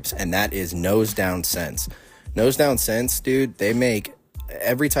mock scrapes, and that is Nose Down Scents. Nose Down Scents, dude, they make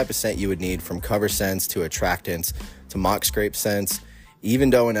every type of scent you would need, from cover scents to attractants to mock scrape scents, even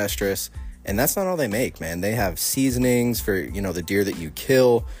doe and estrus. And that's not all they make, man. They have seasonings for the deer that you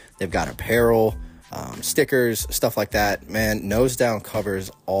kill. They've got apparel, stickers, stuff like that. Man, Nose Down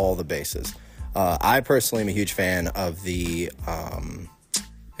covers all the bases. I personally am a huge fan of the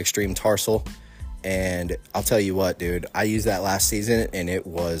Extreme Tarsal, and I'll tell you what, dude, I used that last season and it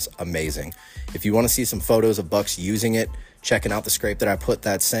was amazing. If you want to see some photos of bucks using it, checking out the scrape that I put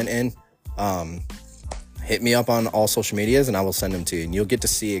that scent in, hit me up on all social medias and I will send them to you, and you'll get to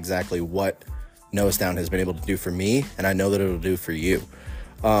see exactly what Nose Down has been able to do for me, and I know that it'll do for you.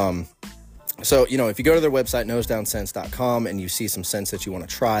 So, if you go to their website, nosedownscents.com, and you see some scents that you want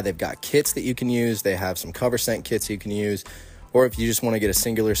to try, they've got kits that you can use. They have some cover scent kits you can use. Or if you just want to get a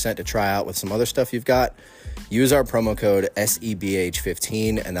singular scent to try out with some other stuff you've got, use our promo code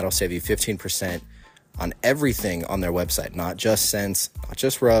SEBH15, and that'll save you 15% on everything on their website. Not just scents, not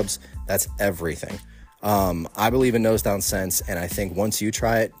just rubs, that's everything. I believe in Nose Down Scents, and I think once you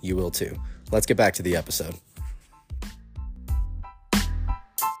try it, you will too. Let's get back to the episode.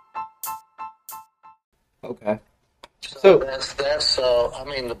 Okay. So that's the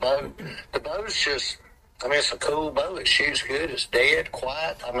bow's just, it's a cool bow. It shoots good. It's dead,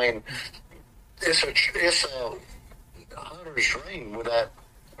 quiet. It's a hunter's dream with that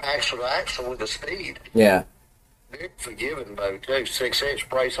axle to axle with the speed. Yeah. Big forgiving bow too. 6-inch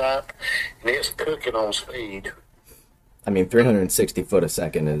brace height, and it's cooking on speed. 360 foot a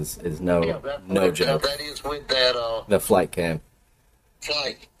second is no joke. That is with that the flight cam.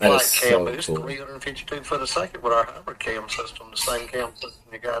 Flight That cam, is so but it's cool. 352 foot a second with our hybrid cam system, the same cam system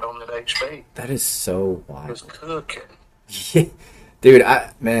you got on that HB. That is so wild. It's cooking. Dude,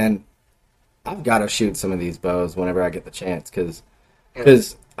 I've got to shoot some of these bows whenever I get the chance, because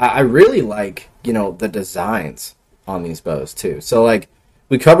I really like, the designs on these bows too. So like,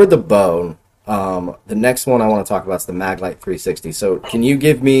 we covered the bow. The next one I want to talk about is the Maglite 360. So can you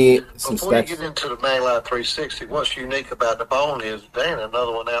give me some Before specs? you get into the Maglite 360, what's unique about the bone is, Dan,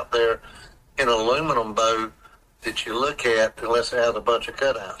 another one out there in an aluminum bow that you look at, unless it has a bunch of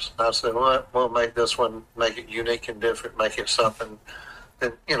cutouts. I said, well, we'll make this one, make it unique and different, make it something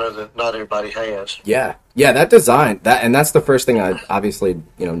that, that not everybody has. Yeah, that design, that's the first thing I obviously,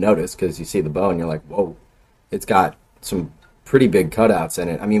 noticed, because you see the bow and you're like, whoa, it's got some pretty big cutouts in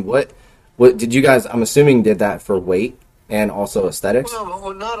it. What did you guys, I'm assuming, did that for weight and also aesthetics?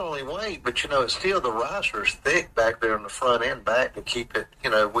 Well, not only weight, but, it's still the riser's thick back there in the front and back to keep it,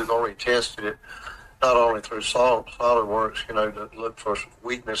 we've already tested it, not only through SolidWorks, to look for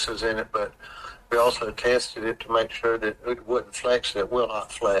weaknesses in it, but we also tested it to make sure that it wouldn't flex. It will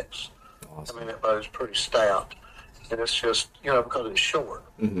not flex. Awesome. That bow's pretty stout, and it's just, because it's short.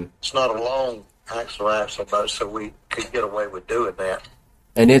 Mm-hmm. It's not a long axle bow, so we could get away with doing that.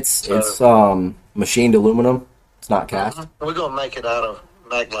 And it's machined aluminum. It's not cast. We're gonna make it out of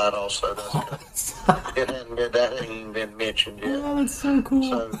Maglite also. That hadn't even been mentioned yet. Oh, that's so cool.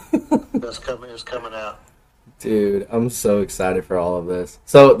 So it's coming out. Dude, I'm so excited for all of this.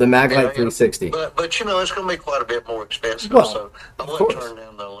 So the Maglite 360. But it's gonna be quite a bit more expensive. Well, so I wouldn't turn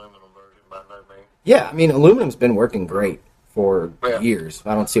down the aluminum version by no means. Yeah, aluminum's been working great for years.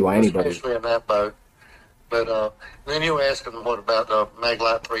 I don't see why anybody. Especially in that boat. But then you were asking what about the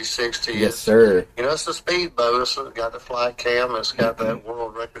Maglite 360. Yes, sir. It's a speed bow. It's got the flight cam. It's got that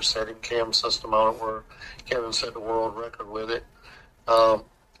world record setting cam system on it where Kevin set the world record with it.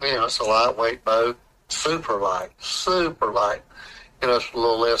 It's a lightweight bow. Super light. It's a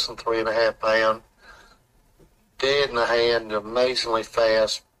little less than 3.5 pounds. Dead in the hand, amazingly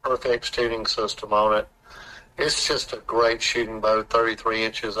fast, perfect tuning system on it. It's just a great shooting bow, 33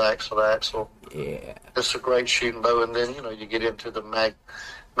 inches axle to axle. Yeah. It's a great shooting bow, and then, you get into the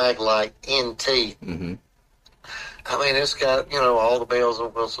Maglite NT. Mm-hmm. I mean, it's got, all the bells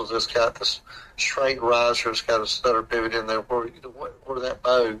and whistles. It's got this straight riser. It's got a stutter pivot in there where that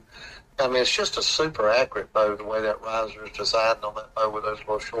bow. I mean, it's just a super accurate bow, the way that riser is designed on that bow with those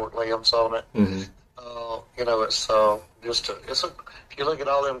little short limbs on it. Mm-hmm. If you look at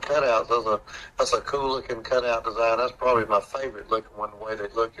all them cutouts, that's a cool looking cutout design. That's probably my favorite looking one. The way they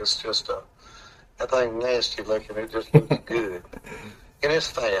look, it's just that thing nasty looking. It just looks good. And it's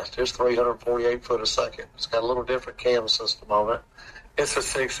fast. It's 348 foot a second. It's got a little different cam system on it. It's a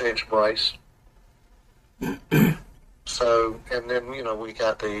 6-inch brace. So, and then, we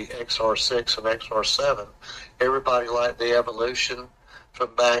got the XR6 and XR7. Everybody liked the Evolution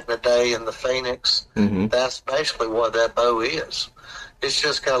from back in the day and the Phoenix. Mm-hmm. That's basically what that bow is. It's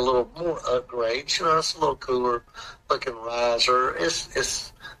just got a little more upgrades. It's a little cooler looking riser.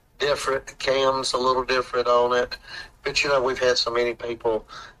 It's different. The cam's a little different on it. But, we've had so many people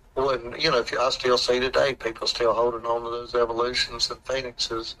I still see today, people still holding on to those Evolutions and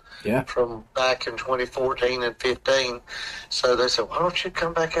Phoenixes from back in 2014 and 15. So they said, why don't you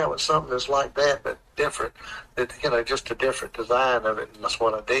come back out with something that's like that, but different, just a different design of it. And that's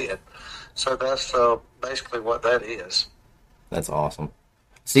what I did. So that's basically what that is. That's awesome.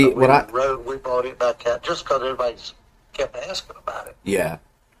 See, so we brought it back out just because everybody kept asking about it. Yeah.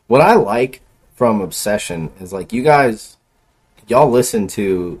 What I like from Obsession is, like, y'all listen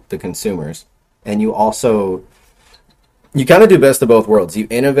to the consumers, and you kind of do best of both worlds. You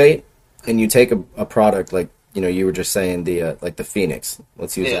innovate, and you take a product like, you were just saying, the Phoenix.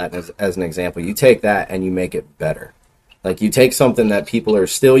 Let's use that as an example. You take that and you make it better. Like, you take something that people are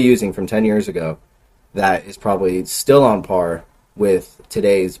still using from 10 years ago that is probably still on par with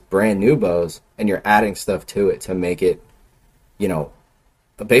today's brand new bows, and you're adding stuff to it to make it,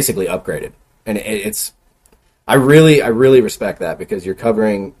 basically upgraded. And I really respect that, because you're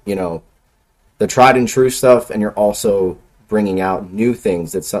covering, the tried and true stuff, and you're also bringing out new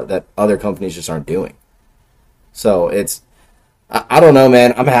things that other companies just aren't doing. So I don't know,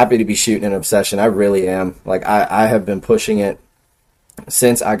 man. I'm happy to be shooting an Obsession. I really am. Like, I have been pushing it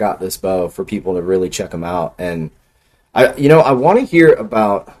since I got this bow for people to really check them out. And I want to hear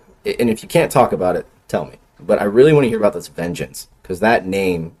about, and if you can't talk about it, tell me. But I really want to hear about this Vengeance, because that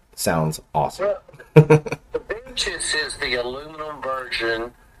name sounds awesome. Well, the Vengeance is the aluminum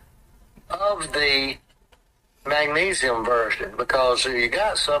version of the magnesium version, because you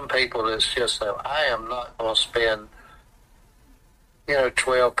got some people that's just say, I am not going to spend,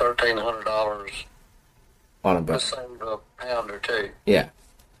 $1,200-$1,300 on a bow to save a pound or two. Yeah.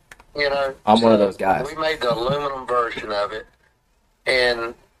 I'm one of those guys. We made the aluminum version of it,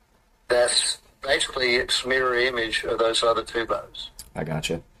 and that's basically its mirror image of those other two bows. I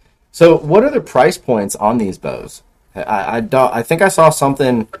gotcha. So, what are the price points on these bows? I think I saw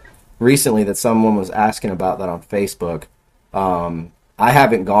something recently that someone was asking about that on Facebook. I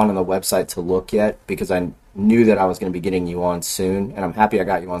haven't gone on the website to look yet, because I knew that I was going to be getting you on soon, and I'm happy I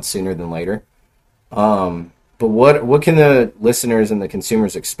got you on sooner than later. But what can the listeners and the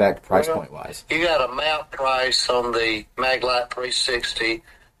consumers expect price point wise? You got a mount price on the Maglite 360,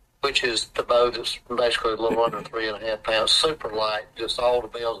 which is the bow that's basically a little under 3.5 pounds, super light, just all the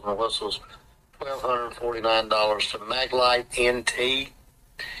bells and whistles, $1,249. The Maglite NT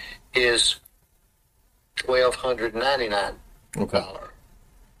is $1,299. Okay.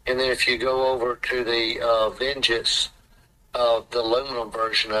 And then if you go over to the Vengeance, the aluminum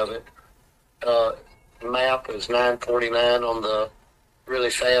version of it, map is $949 on the really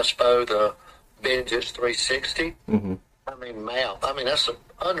fast bow, the Vengeance 360. Mm-hmm. That's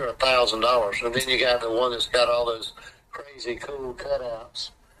under $1,000. And then you got the one that's got all those crazy cool cutouts.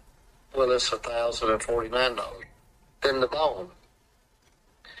 Well, it's $1,049. Then the bone.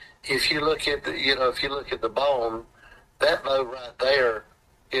 If you look at the bone, that bow right there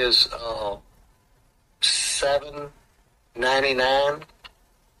is $799.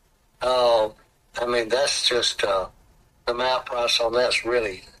 That's just the mount price on that's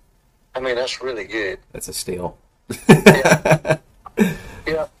really good. That's a steal. Yeah.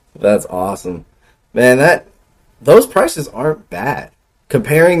 Yeah. That's awesome, man. Those prices aren't bad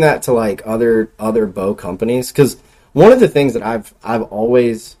comparing that to like other bow companies. Because one of the things that I've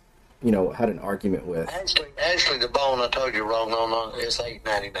always had an argument with. Actually, the bone I told you wrong on is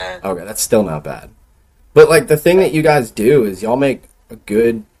 $899. Okay, that's still not bad. But like the thing that you guys do is y'all make a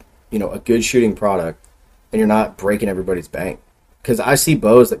good shooting product, and you're not breaking everybody's bank. Because I see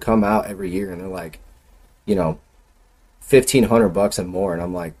bows that come out every year and they're like, $1,500 and more, and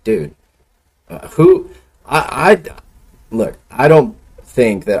I'm like, dude, look, I don't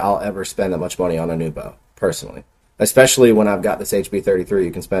think that I'll ever spend that much money on a new bow personally. especially when I've got this HB33,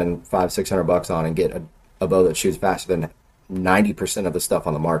 you can spend $500-600 on and get a bow that shoots faster than 90% of the stuff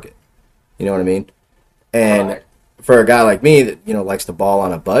on the market. You know what I mean? And Right. for a guy like me that, you know, likes to ball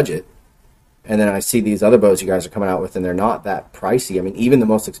on a budget, and then I see these other bows you guys are coming out with, and they're not that pricey. I mean, even the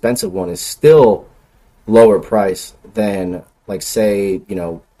most expensive one is still lower price than, like, say, you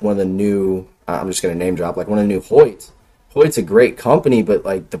know, one of the new, I'm just going to name drop, like one of the new Hoyts. Hoyt's a great company, but,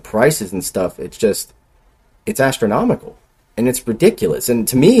 like, the prices and stuff, it's astronomical. And it's ridiculous. And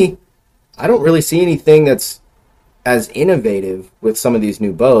to me, I don't really see anything that's as innovative with some of these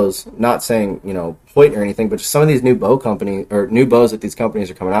new bows. Not saying, you know, Hoyt or anything, but just some of these new bow companies, or new bows that these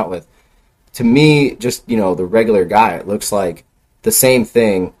companies are coming out with. To me, just, you know, the regular guy, it looks like the same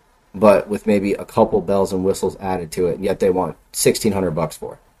thing, but with maybe a couple bells and whistles added to it, and yet they want $1,600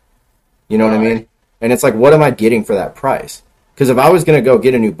 for it. You know what I mean? And it's like, what am I getting for that price? Because if I was going to go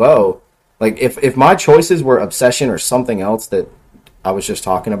get a new bow, like, if my choices were Obsession or something else that I was just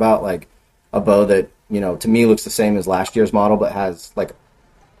talking about, like a bow that, you know, to me looks the same as last year's model, but has, like,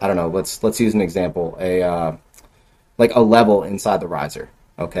 I don't know, let's use an example, like a level inside the riser,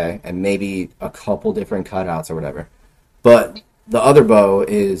 okay, and maybe a couple different cutouts or whatever. But the other bow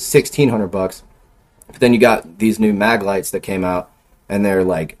is $1,600. But then you got these new mag lights that came out, and they're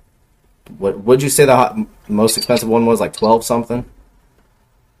like, what would you say the most expensive one was? Like 12 something.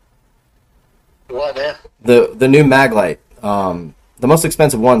 What now? The new mag light, the most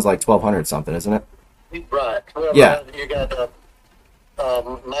expensive one's like 1,200 something, isn't it? Right. Well, Yeah. You got the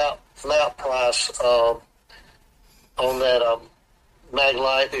mount price on that mag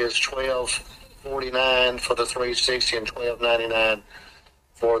light is $12.49 for the 360 and $12.99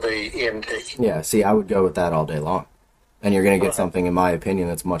 for the NT. Yeah. See, I would go with that all day long, and you're gonna get something, in my opinion,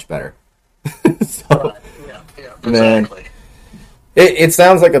 that's much better. So, Right. Yeah, man, exactly. it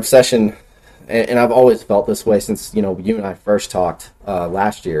sounds like Obsession, and I've always felt this way since, you know, you and I first talked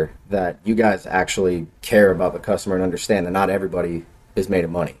last year, that you guys actually care about the customer and understand that not everybody is made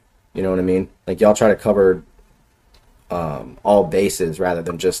of money. You know what I mean? Like, y'all try to cover all bases rather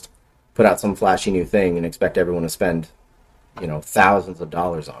than just put out some flashy new thing and expect everyone to spend, you know, thousands of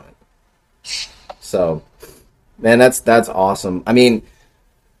dollars on it. So, man, that's awesome. I mean,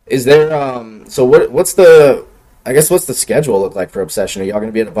 is there so what's the schedule look like for Obsession? Are y'all going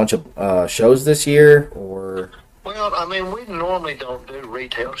to be at a bunch of shows this year, or? Well, I mean, we normally don't do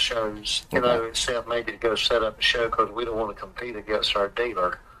retail shows, you know, except maybe to go set up a show because we don't want to compete against our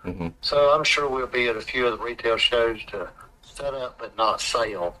dealer. Mm-hmm. So I'm sure we'll be at a few of the retail shows to set up but not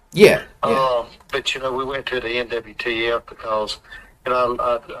sell. Yeah. But, you know, we went to the NWTF because, you know,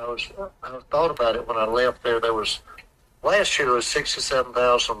 I thought about it when I left there. Last year there was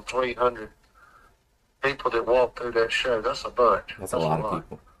 67,300 people that walked through that show. That's a bunch. That's a lot of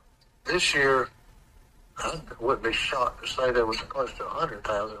people. This year, I wouldn't be shocked to say there was close to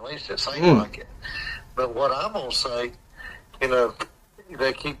 100,000. At least it seemed like it. But what I'm going to say, you know,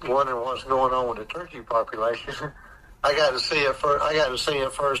 they keep wondering what's going on with the turkey population. I got to see it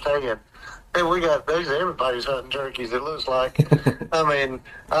firsthand. And everybody's hunting turkeys. It looks like, I mean,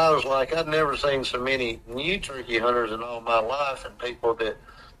 I was like, I'd never seen so many new turkey hunters in all my life, and people that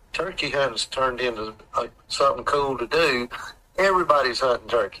turkey hunting's turned into something cool to do. Everybody's hunting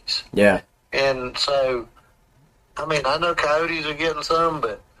turkeys. Yeah. And so, I mean, I know coyotes are getting some,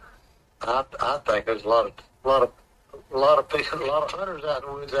 but I think there's a lot of people, a lot of hunters out in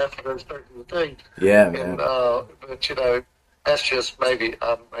the woods after those turkeys too. Yeah, man. And but you know, that's just maybe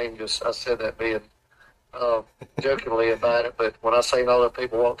I said that being jokingly about it, but when I seen all the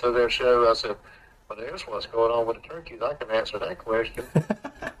people walk through their show, I said, well, there's what's going on with the turkeys. I can answer that question.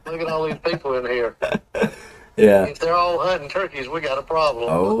 Look at all these people in here. Yeah. If they're all hunting turkeys, we got a problem.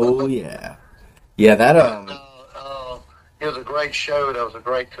 Oh, yeah. Yeah, that, it was a great show. That was a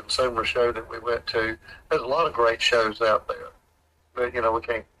great consumer show that we went to. There's a lot of great shows out there. But, you know, we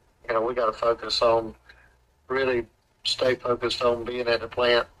can't, you know, we got to really stay focused on being at the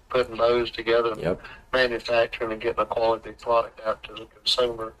plant, putting bows together, and manufacturing and getting a quality product out to the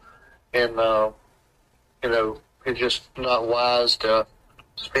consumer. And, you know, it's just not wise to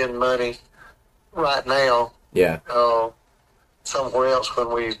spend money right now. Yeah. Somewhere else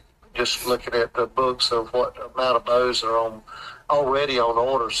when we just looking at the books of what amount of bows are already on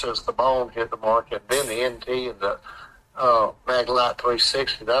order since the Bone hit the market. Then the NT and the Maglite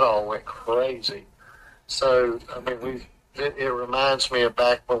 360, that all went crazy. So, I mean, it reminds me of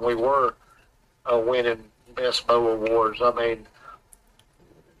back when we were winning Best Bow Awards. I mean,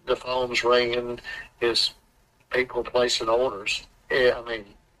 the phone's ringing, is people placing orders. Yeah, I mean,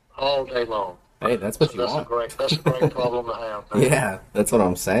 all day long. Hey, that's what you want. That's a great problem to have, man. Yeah, that's what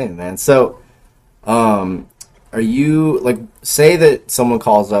I'm saying, man. So, are you, like, say that someone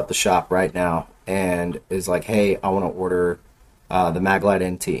calls up the shop right now and is like, hey, I want to order the Maglite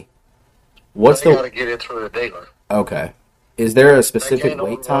NT. What's They got to get it through a dealer. Okay. Is there a They specific can't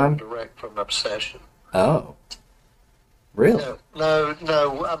wait order time? them direct from Obsession. Oh. Really? No.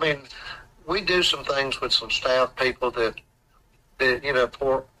 I mean, we do some things with some staff people that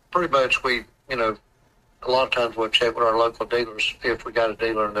pretty much a lot of times we'll check with our local dealers if we got a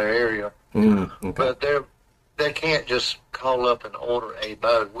dealer in their area. Okay. But they can't just call up and order a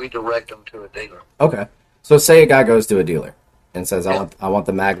bow. We direct them to a dealer. Okay. So say a guy goes to a dealer and says, I want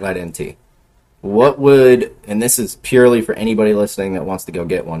the Maglite NT. What would, and this is purely for anybody listening that wants to go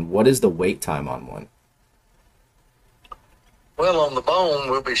get one, what is the wait time on one? Well, on the bone,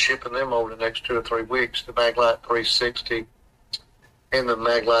 we'll be shipping them over the next 2 or 3 weeks. The Maglite 360 and the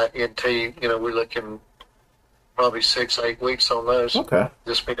Maglite NT, we're looking probably 6-8 weeks on those. Okay.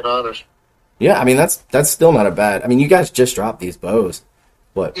 Just being honest. Yeah, I mean, that's still not a bad, I mean, you guys just dropped these bows,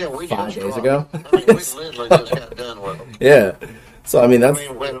 what, Yeah, we 5 just days dropped ago? them. I mean, we literally just got done with them. Yeah. So, I mean, that's...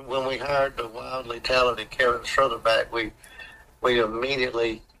 when we hired the wildly talented Kevin Strotherback, we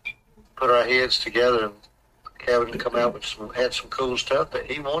immediately put our heads together, and Kevin come out with had some cool stuff that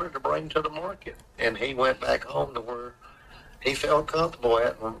he wanted to bring to the market, and he went back home to where he felt comfortable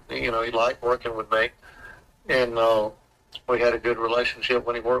at, and he liked working with me, and we had a good relationship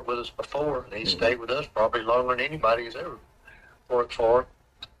when he worked with us before, and he stayed with us probably longer than anybody he's ever worked for,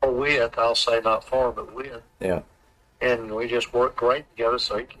 or with. I'll say not for, but with. Yeah. And we just worked great together,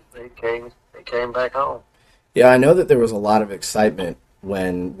 so he came back home. Yeah, I know that there was a lot of excitement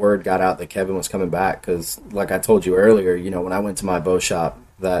when word got out that Kevin was coming back, because, like I told you earlier, when I went to my bow shop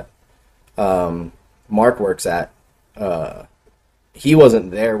that Mark works at, he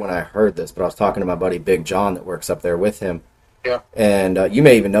wasn't there when I heard this, but I was talking to my buddy Big John that works up there with him. Yeah. And you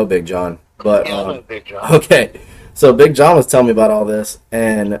may even know Big John. But, yeah, I know Big John. Okay, so Big John was telling me about all this,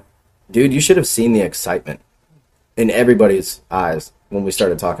 and, dude, you should have seen the excitement in everybody's eyes when we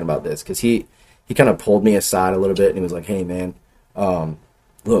started talking about this, because he kind of pulled me aside a little bit, and he was like, hey, man,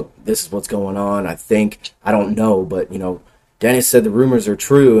 look, this is what's going on. I don't know, but, Dennis said the rumors are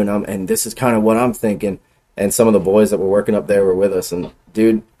true, and this is kind of what I'm thinking. And some of the boys that were working up there were with us, and,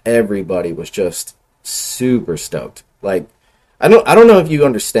 dude, everybody was just super stoked. Like, I don't know if you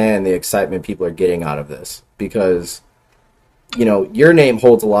understand the excitement people are getting out of this, because, your name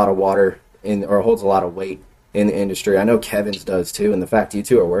holds a lot of water or holds a lot of weight in the industry. I know Kevin's does too, and the fact you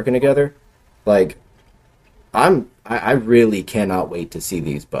two are working together, like, I really cannot wait to see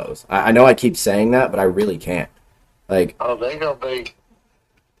these bows. I know I keep saying that, but I really can't. Like, oh, they're gonna be.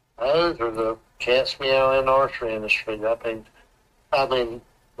 Those are the cats meow in the archery industry. I mean,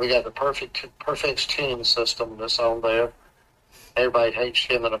 we got the perfect team system that's on there. Everybody hates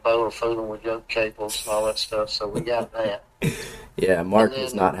shimming a bow or fooling with yoke cables and all that stuff, so we got that. Yeah, Mark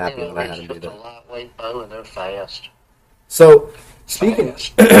was not happy when I had him do that. It's a lightweight bow, and they're fast. So, speaking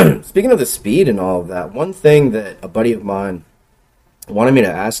of the speed and all of that, one thing that a buddy of mine wanted me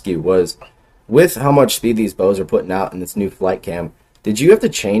to ask you was, with how much speed these bows are putting out in this new flight cam, did you have to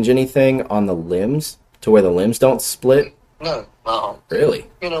change anything on the limbs to where the limbs don't split? No. Really?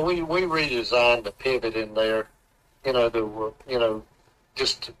 We redesigned the pivot in there. We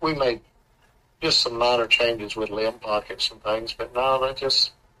made just some minor changes with limb pockets and things, but no, they're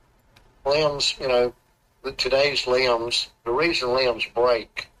just limbs. Today's limbs, the reason limbs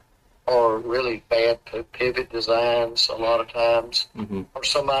break are really bad pivot designs a lot of times, or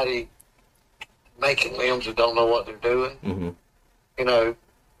somebody making limbs that don't know what they're doing.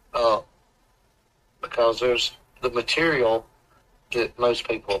 Because there's the material that most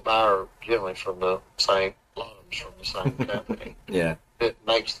people buy are generally from the same bottoms from the same company. Yeah. That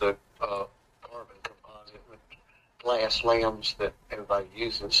makes the carbon composite with glass limbs that everybody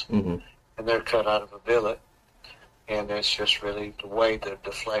uses, and they're cut out of a billet. And it's just really the way the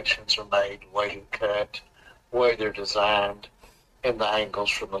deflections are made, the way they're cut, the way they're designed, and the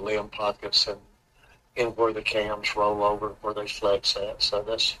angles from the limb pockets and where the cams roll over, where they flex at. So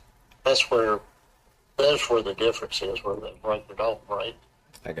that's where the difference is, where they break or don't break.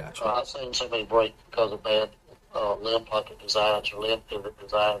 I got you. I've seen somebody break because of bad limb pocket designs or limb pivot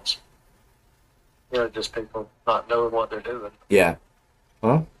designs. Just people not knowing what they're doing. Yeah.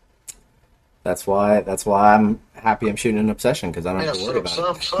 Well, that's why I'm happy I'm shooting an Obsession, because I don't have to worry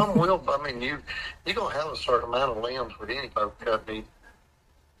about it. Some will. I mean, you're gonna have a certain amount of limbs with any boat company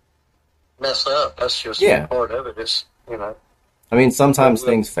mess up. That's just part of it. It's I mean, sometimes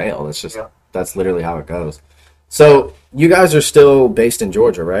things fail. It's just that's literally how it goes. So you guys are still based in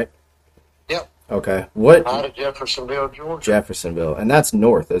Georgia, right? Yep. Okay. What? Out of Jeffersonville, Georgia. Jeffersonville, and that's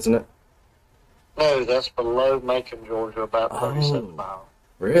north, isn't it? No, that's below Macon, Georgia, about 37 Oh, miles.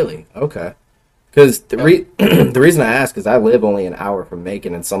 really? Okay. Because the reason I ask is I live only an hour from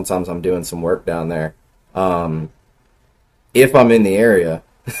Macon, and sometimes I'm doing some work down there. Um, if I'm in the area,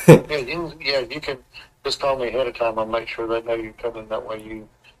 You can just call me ahead of time. I'll make sure they know you're coming. That way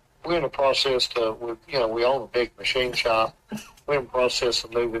we're in the process we own a big machine shop. We're in the process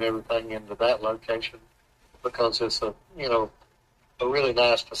of moving everything into that location because it's a really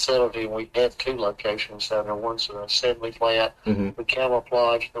nice facility, and we had two locations down there. One's an assembly plant mhm, with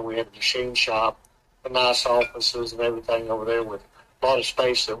camouflage, and we had a machine shop, the nice offices and everything over there with a lot of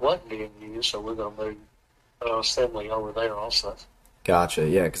space that wasn't being used, so we're going to move assembly over there also. gotcha.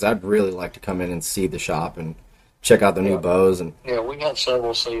 Yeah, because I'd really like to come in and see the shop and check out the new Yeah. bows and Yeah, we have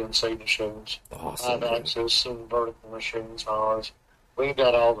several CNC machines, awesome. five axis and vertical machines, ours. We've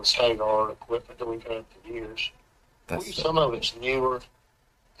got all the state-of-the-art equipment that we've had for years. That's Some of it's newer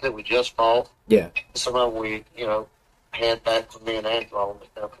that we just bought. yeah, Some of them we, had back when me and Andrew owned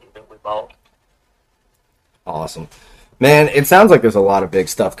the company that we bought. awesome. Man, it sounds like there's a lot of big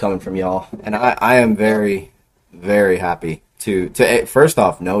stuff coming from y'all, and I am very, very happy to first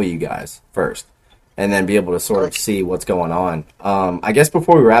off know you guys first, and then be able to sort of see what's going on. I guess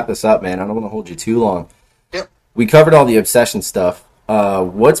before we wrap this up, man, I don't want to hold you too long. Yep. We covered all the obsession stuff.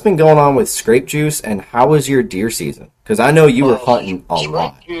 What's been going on with Scrape Juice, and how was your deer season? Because I know you were hunting a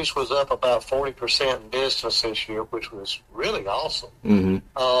lot. Scrape Juice was up about 40% in business this year, which was really awesome. Mm-hmm.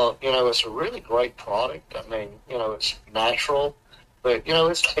 It's a really great product. I mean, it's natural, but,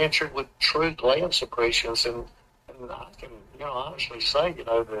 it's tinctured with true gland secretions. And I can, honestly say,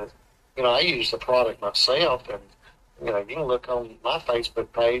 that, I use the product myself. And, you can look on my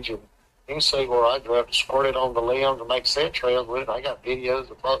Facebook page and you can see where I go up and squirt it on the limb to make scent trails with it. I got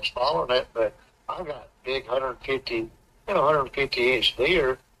videos of folks following it, but I've got big 150-inch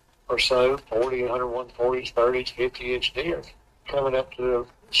deer or so, 40, 140s, 30s, 50-inch deer coming up to the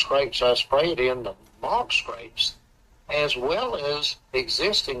scrapes I sprayed in, the mock scrapes, as well as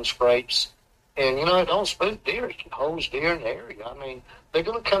existing scrapes. And, it don't spook deer. It holds deer in the area. I mean, they're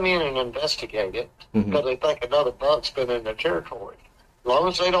going to come in and investigate it because they think another buck's been in their territory. As long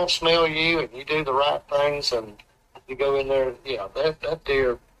as they don't smell you and you do the right things and you go in there, yeah, that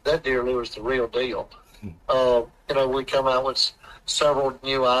deer lures the real deal. We come out with several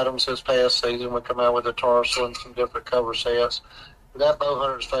new items this past season. We come out with a tarsal and some different cover sets. That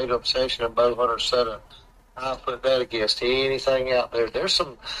Bowhunter's Fatal Obsession and Bowhunter setup, I put that against anything out there. There's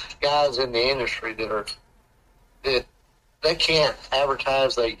some guys in the industry that they can't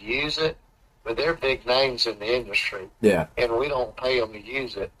advertise they use it, but they're big names in the industry. Yeah. And we don't pay them to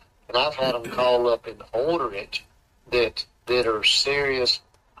use it. And I've had them call up and order it that are serious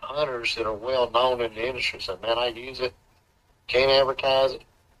hunters that are well known in the industry. So, man, I use it. Can't advertise it.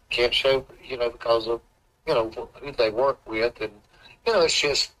 Can't show, because of, who they work with. And, it's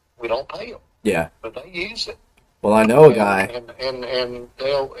just, we don't pay them. Yeah. But they use it. Well, I know a guy.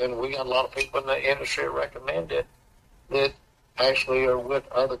 And we got a lot of people in the industry that recommend it that actually are with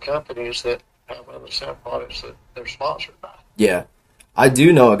other companies that have other scent products that they're sponsored by. Yeah. I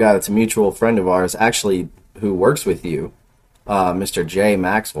do know a guy that's a mutual friend of ours, actually, who works with you, Mr. Jay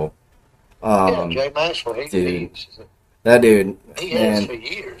Maxwell. Jay Maxwell, That dude, he man, has for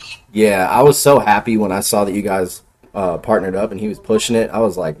years. Yeah, I was so happy when I saw that you guys partnered up and he was pushing it. I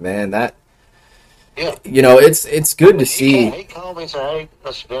was like, man, that, Yeah. it's good to see. He called me and said, hey,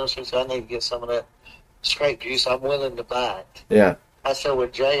 Mr. Dennis, he said, I need to get some of that scrape juice. I'm willing to buy it. Yeah. I said,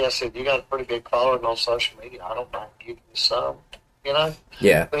 with Jay, I said, you got a pretty big following on social media. I don't mind giving you some,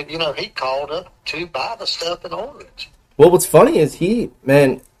 Yeah. But, he called up to buy the stuff and order it. Well, what's funny is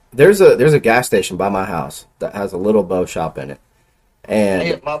there's a gas station by my house that has a little bow shop in it. And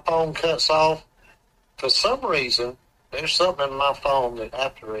If my phone cuts off, for some reason, there's something in my phone that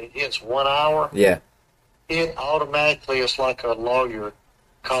after it hits 1 hour, yeah. it automatically, it's like a lawyer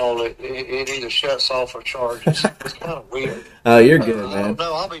call it. It either shuts off or charges. It's kind of weird. Oh, you're good, I man. don't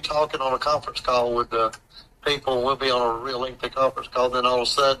know. I'll be talking on a conference call with the people, and we'll be on a real lengthy conference call. Then all of a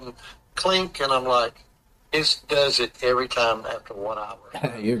sudden, clink, and I'm like, it does it every time after 1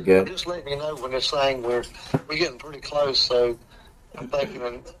 hour. You're good. Just letting you know when it's saying we're getting pretty close. So I'm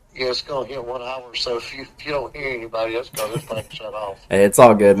thinking, it's going to hit 1 hour. So if you don't hear anybody, that's because this thing shut off. Hey, it's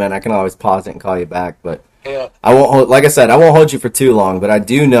all good, man. I can always pause it and call you back, but Yeah. I won't. Like I said, I won't hold you for too long. But I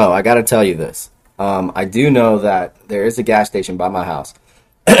do know. I got to tell you this. I do know that there is a gas station by my house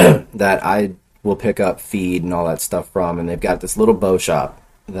that I will pick up feed and all that stuff from, and they've got this little bow shop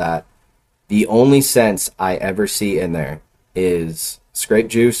that the only scents I ever see in there is scrape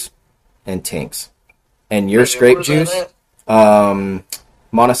juice and tinks. And your scrape Where's that juice, at?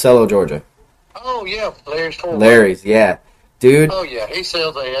 Monticello, Georgia. Oh, yeah, Larry's Ford. Larry's, yeah. Dude. Oh, yeah, he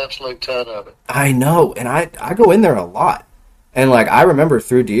sells an absolute ton of it. I know, and I go in there a lot. And, like, I remember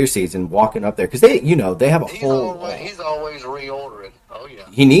through deer season walking up there, because they have a whole... He's always reordering. Oh, yeah.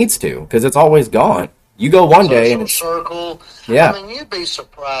 He needs to, because it's always gone. You go one day and it's... Circle. Yeah. I mean, you'd be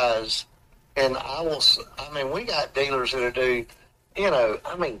surprised, and we got dealers that do,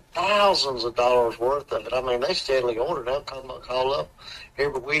 thousands of dollars worth of it. I mean, they steadily order. They'll call up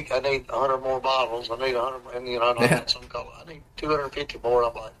every week. I need 100 more bottles. I need 100, and I got some call. I need 250 more.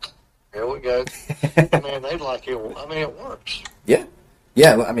 I'm like, here we go. Man, they like it. I mean, it works. Yeah.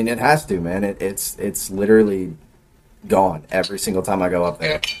 I mean, it has to, man. It's literally gone every single time I go up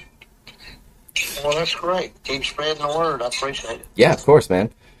there. Yeah. Well, that's great. Keep spreading the word. I appreciate it. Yeah, of course,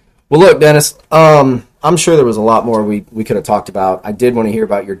 man. Well, look, Dennis, I'm sure there was a lot more we could have talked about. I did want to hear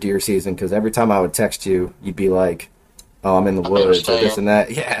about your deer season, because every time I would text you, you'd be like, oh, I'm in the woods, or this and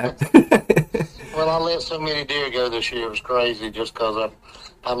that. Yeah. Well, I let so many deer go this year. It was crazy, just because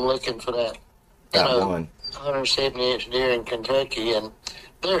I'm looking for that, 170-inch deer in Kentucky, and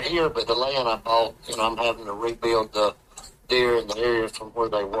they're here, but the land I bought, I'm having to rebuild the deer in the area from where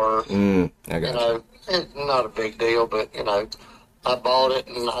they were. I got you. It's not a big deal, but, I bought it,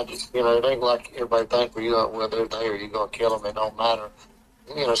 and I just, it ain't like everybody think, well, they're there, you're going to kill them, it don't matter.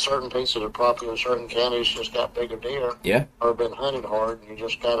 Certain pieces of property in certain counties just got bigger deer. Yeah. Or been hunted hard, and you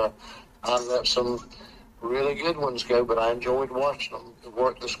just I let some really good ones go, but I enjoyed watching them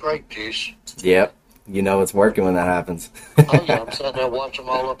work the scrape juice. Yep. It's working when that happens. Oh, yeah, I'm sitting there watching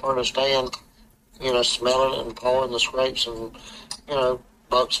them all up on the stand, smelling it and pawing the scrapes, and,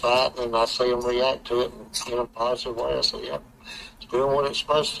 bucks fighting, and I see them react to it in a positive way. I say, yep, it's doing what it's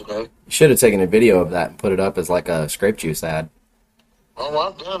supposed to do. You should have taken a video of that and put it up as like a scrape juice ad. Oh,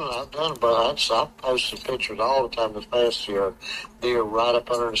 I've done it, but I've posted pictures all the time this past year. Deer right up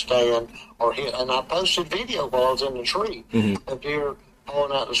under the stand, and I posted video while I was in the tree of deer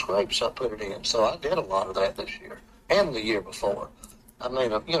pulling out the scrapes I put it in. So I did a lot of that this year and the year before. I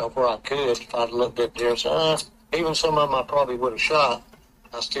mean, where I could, if I'd looked at deer and said, even some of them I probably would have shot,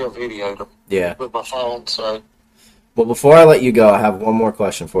 I still videoed them with my phone. So, well, before I let you go, I have one more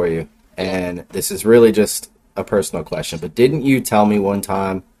question for you, and this is really just a personal question, but didn't you tell me one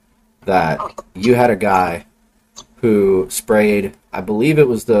time that you had a guy who sprayed, I believe it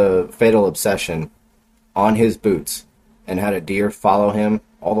was the Fatal Obsession, on his boots and had a deer follow him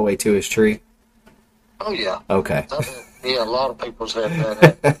all the way to his tree? Oh, yeah. Okay. Yeah, a lot of people's had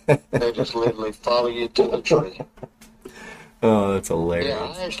that. They just literally follow you to the tree. Oh, that's hilarious.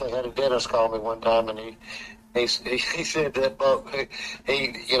 Yeah, I actually had a dentist call me one time, and he said that buck,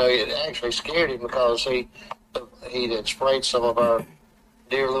 it actually scared him, because he had sprayed some of our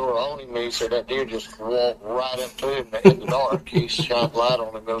deer lure on him, and he said that deer just walked right up to him in the dark. He shined light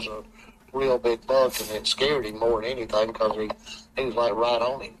on him. There was a real big buck, and it scared him more than anything, because he was like right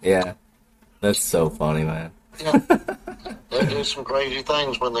on him. Yeah, that's so funny, man. Yeah, they do some crazy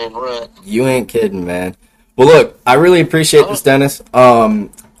things when they're in rut. You ain't kidding, man. Well, look, I really appreciate this, Dennis.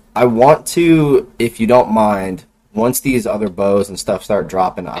 I want to, if you don't mind, once these other bows and stuff start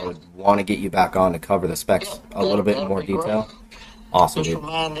dropping, I would want to get you back on to cover the specs a little bit in more detail. Great. Awesome, Just dude.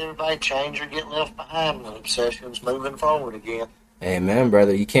 remind everybody, change or get left behind. The Obsession's moving forward again. Amen,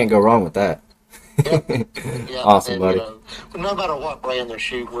 brother. You can't go wrong with that. Yep. Awesome, and, buddy. No matter what brand they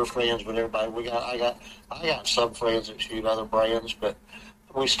shoot, we're friends with everybody. I got some friends that shoot other brands, but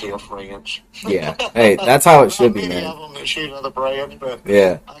we still friends. Yeah. Hey, that's how it should be, many man. of them that shoot other brands, but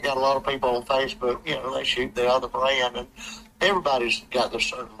Yeah. I got a lot of people on Facebook, they shoot the other brand, and everybody's got their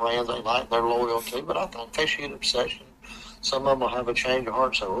certain brands they like, they're loyal to, but I think they shoot Obsession. Some of them will have a change of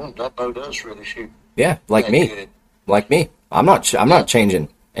heart, so that bow does really shoot. Yeah, like me. Good. Like me. I'm not changing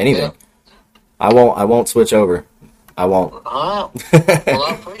anything. Yeah. I won't switch over. I won't. All right. Well,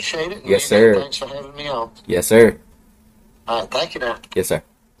 I appreciate it. Yes, sir. Thanks for having me on. Yes, sir. All right, thank you now. Yes, sir.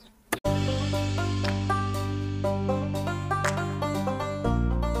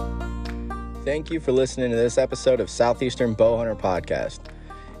 Thank you for listening to this episode of Southeastern Bowhunter Podcast.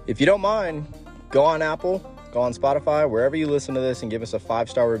 If you don't mind, go on Apple, go on Spotify, wherever you listen to this, and give us a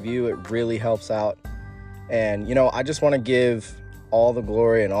 5-star review. It really helps out. And, I just want to give all the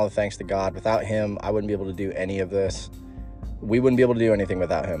glory and all the thanks to God. Without him, I wouldn't be able to do any of this. We wouldn't be able to do anything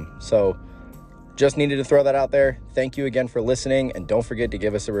without him. So just needed to throw that out there. Thank you again for listening, and don't forget to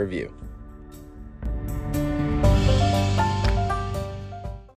give us a review.